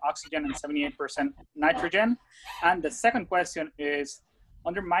 oxygen and 78% nitrogen? And the second question is,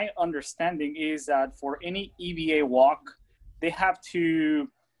 under my understanding is that for any EVA walk, they have to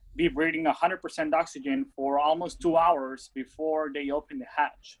be breathing 100% oxygen for almost 2 hours before they open the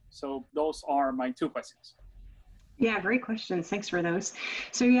hatch. So those are my two questions. Yeah, great questions. Thanks for those.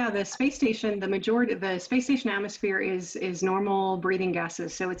 So yeah, the space station, the majority of the space station atmosphere is normal breathing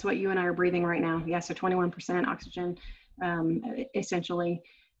gases. So it's what you and I are breathing right now. Yeah, so 21% oxygen, essentially.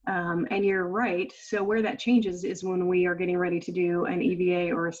 And you're right. So where that changes is when we are getting ready to do an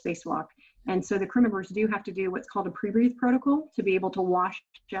EVA or a spacewalk. And so the crew members do have to do what's called a pre-breathe protocol to be able to wash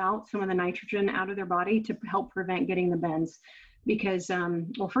out some of the nitrogen out of their body to help prevent getting the bends. Because,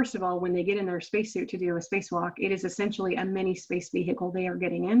 well, first of all, when they get in their spacesuit to do a spacewalk, it is essentially a mini space vehicle they are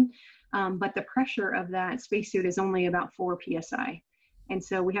getting in. But the pressure of that spacesuit is only about 4 psi. And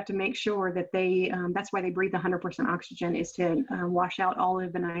so we have to make sure that they, that's why they breathe 100% oxygen, is to wash out all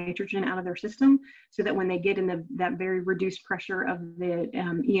of the nitrogen out of their system, so that when they get in that very reduced pressure of the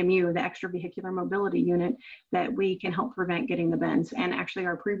EMU, the extravehicular mobility unit, that we can help prevent getting the bends. And actually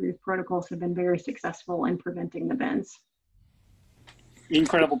our pre-breathe protocols have been very successful in preventing the bends.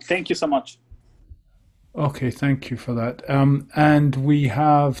 Incredible. Thank you so much. Okay, thank you for that. And we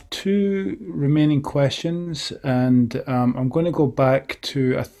have 2 remaining questions, and I'm going to go back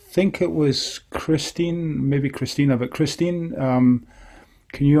to, I think it was Christine, maybe Christina, but Christine,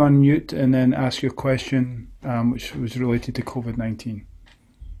 can you unmute and then ask your question, which was related to COVID-19?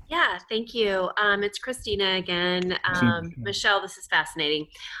 Yeah, thank you. It's Christina again. Michelle, this is fascinating.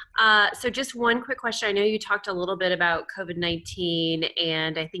 So just one quick question. I know you talked a little bit about COVID-19,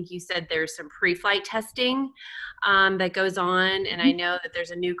 and I think you said there's some pre-flight testing that goes on, and I know that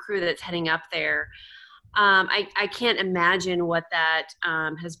there's a new crew that's heading up there. I can't imagine what that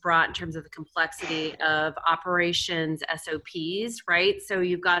has brought in terms of the complexity of operations SOPs, right? So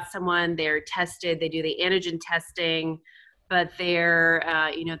you've got someone, they're tested, they do the antigen testing, but they're,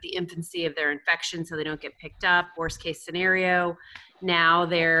 at the infancy of their infection, so they don't get picked up. Worst case scenario, now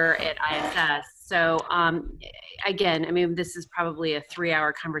they're at ISS. So again, I mean, this is probably a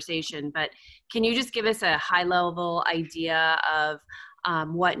 3-hour conversation, but can you just give us a high-level idea of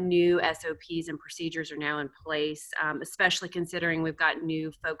what new SOPs and procedures are now in place, especially considering we've got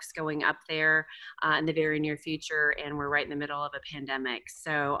new folks going up there in the very near future, and we're right in the middle of a pandemic.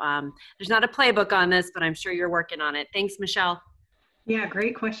 So there's not a playbook on this, but I'm sure you're working on it. Thanks, Michelle. Yeah,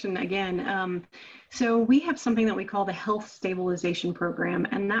 great question again. So we have something that we call the Health Stabilization Program,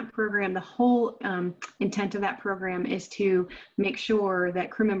 and that program, the whole intent of that program is to make sure that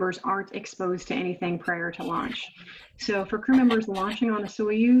crew members aren't exposed to anything prior to launch. So for crew members launching on a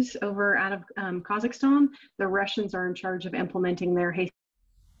Soyuz over out of Kazakhstan, the Russians are in charge of implementing their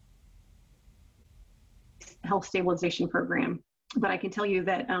health stabilization program. But I can tell you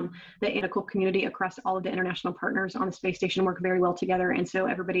that the medical community across all of the international partners on the space station work very well together. And so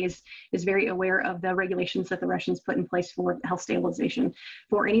everybody is very aware of the regulations that the Russians put in place for health stabilization.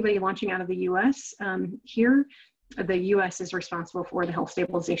 For anybody launching out of the US here, the US is responsible for the health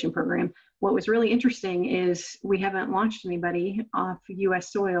stabilization program. What was really interesting is we haven't launched anybody off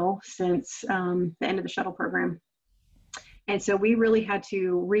US soil since the end of the shuttle program. And so we really had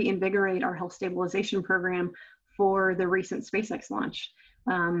to reinvigorate our health stabilization program for the recent SpaceX launch,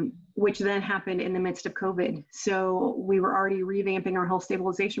 which then happened in the midst of COVID. So we were already revamping our health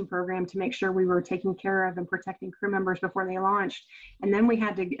stabilization program to make sure we were taking care of and protecting crew members before they launched. And then we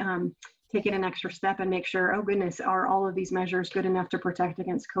had to take it an extra step and make sure, oh goodness, are all of these measures good enough to protect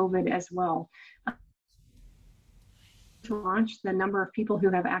against COVID as well? To launch, the number of people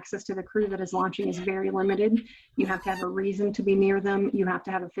who have access to the crew that is launching is very limited. You have to have a reason to be near them. You have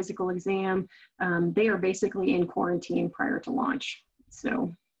to have a physical exam. They are basically in quarantine prior to launch.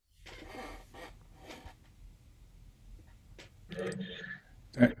 So.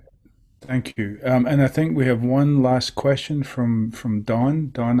 Thank you. And I think we have one last question from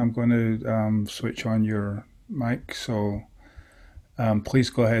Dawn. Dawn, I'm going to switch on your mic. So please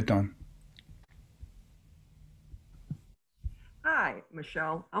go ahead, Dawn. Hi,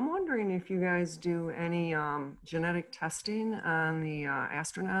 Michelle. I'm wondering if you guys do any genetic testing on the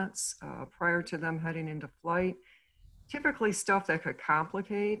astronauts prior to them heading into flight. Typically stuff that could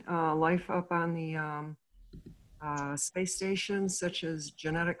complicate life up on the space station, such as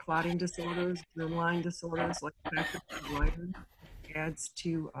genetic clotting disorders, germline disorders, like factor V adds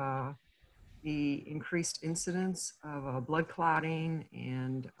to the increased incidence of blood clotting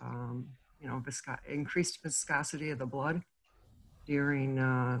and increased viscosity of the blood during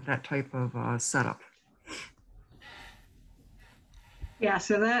that type of setup. Yeah,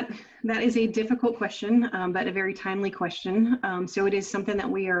 so that is a difficult question, but a very timely question. So it is something that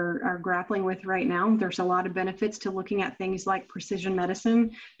we are grappling with right now. There's a lot of benefits to looking at things like precision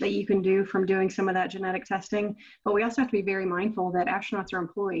medicine that you can do from doing some of that genetic testing. But we also have to be very mindful that astronauts are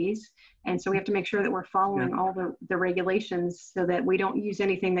employees. And so we have to make sure that we're following all the regulations so that we don't use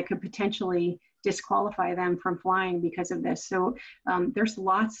anything that could potentially disqualify them from flying because of this. So there's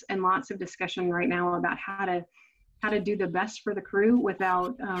lots and lots of discussion right now about how how to do the best for the crew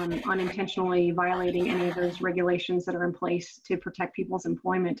without unintentionally violating any of those regulations that are in place to protect people's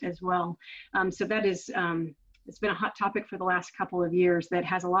employment as well. So that is, it's been a hot topic for the last couple of years that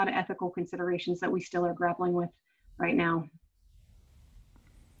has a lot of ethical considerations that we still are grappling with right now.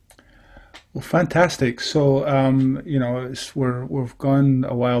 Well, fantastic. So, you know, we've gone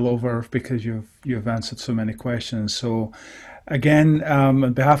a while over because you've answered so many questions. So, again,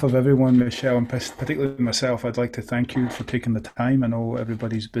 on behalf of everyone, Michelle, and particularly myself, I'd like to thank you for taking the time. I know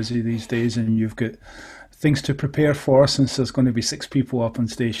everybody's busy these days, and you've got things to prepare for since there's going to be 6 people up on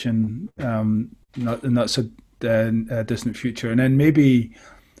station, not so distant future. And then maybe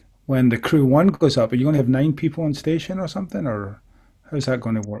when the crew 1 goes up, are you going to have 9 people on station or something, or how's that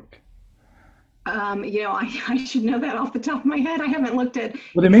going to work? You know, I should know that off the top of my head. I haven't looked at.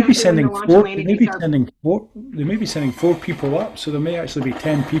 Well, they may be sending 4. They may be sending 4. They may be sending 4 people up, so there may actually be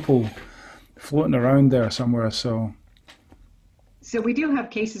 10 people floating around there somewhere. So we do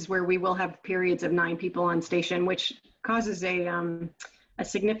have cases where we will have periods of 9 people on station, which causes a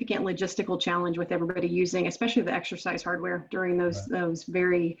significant logistical challenge with everybody using, especially the exercise hardware during those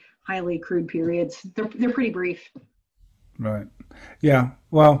very highly crewed periods. They're pretty brief. Right. Yeah.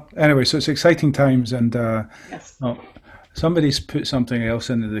 Well, anyway, so it's exciting times, and yes. Oh, somebody's put something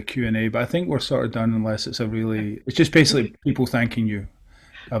else into the Q&A, but I think we're sort of done unless it's it's just basically people thanking you,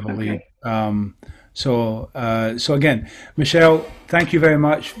 I believe. Okay. So again, Michelle, thank you very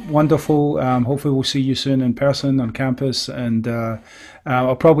much. Wonderful. Hopefully we'll see you soon in person on campus, and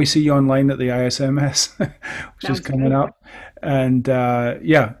I'll probably see you online at the ISMS, which is coming up. And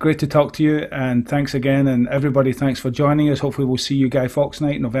yeah, great to talk to you, and thanks again. And everybody, thanks for joining us. Hopefully we'll see you Guy Fawkes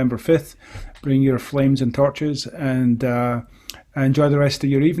Night, November 5th. Bring your flames and torches, and enjoy the rest of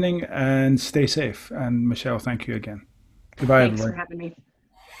your evening, and stay safe. And Michelle, thank you again. Goodbye, Thanks everybody. for having me.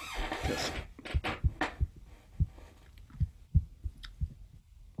 Yes.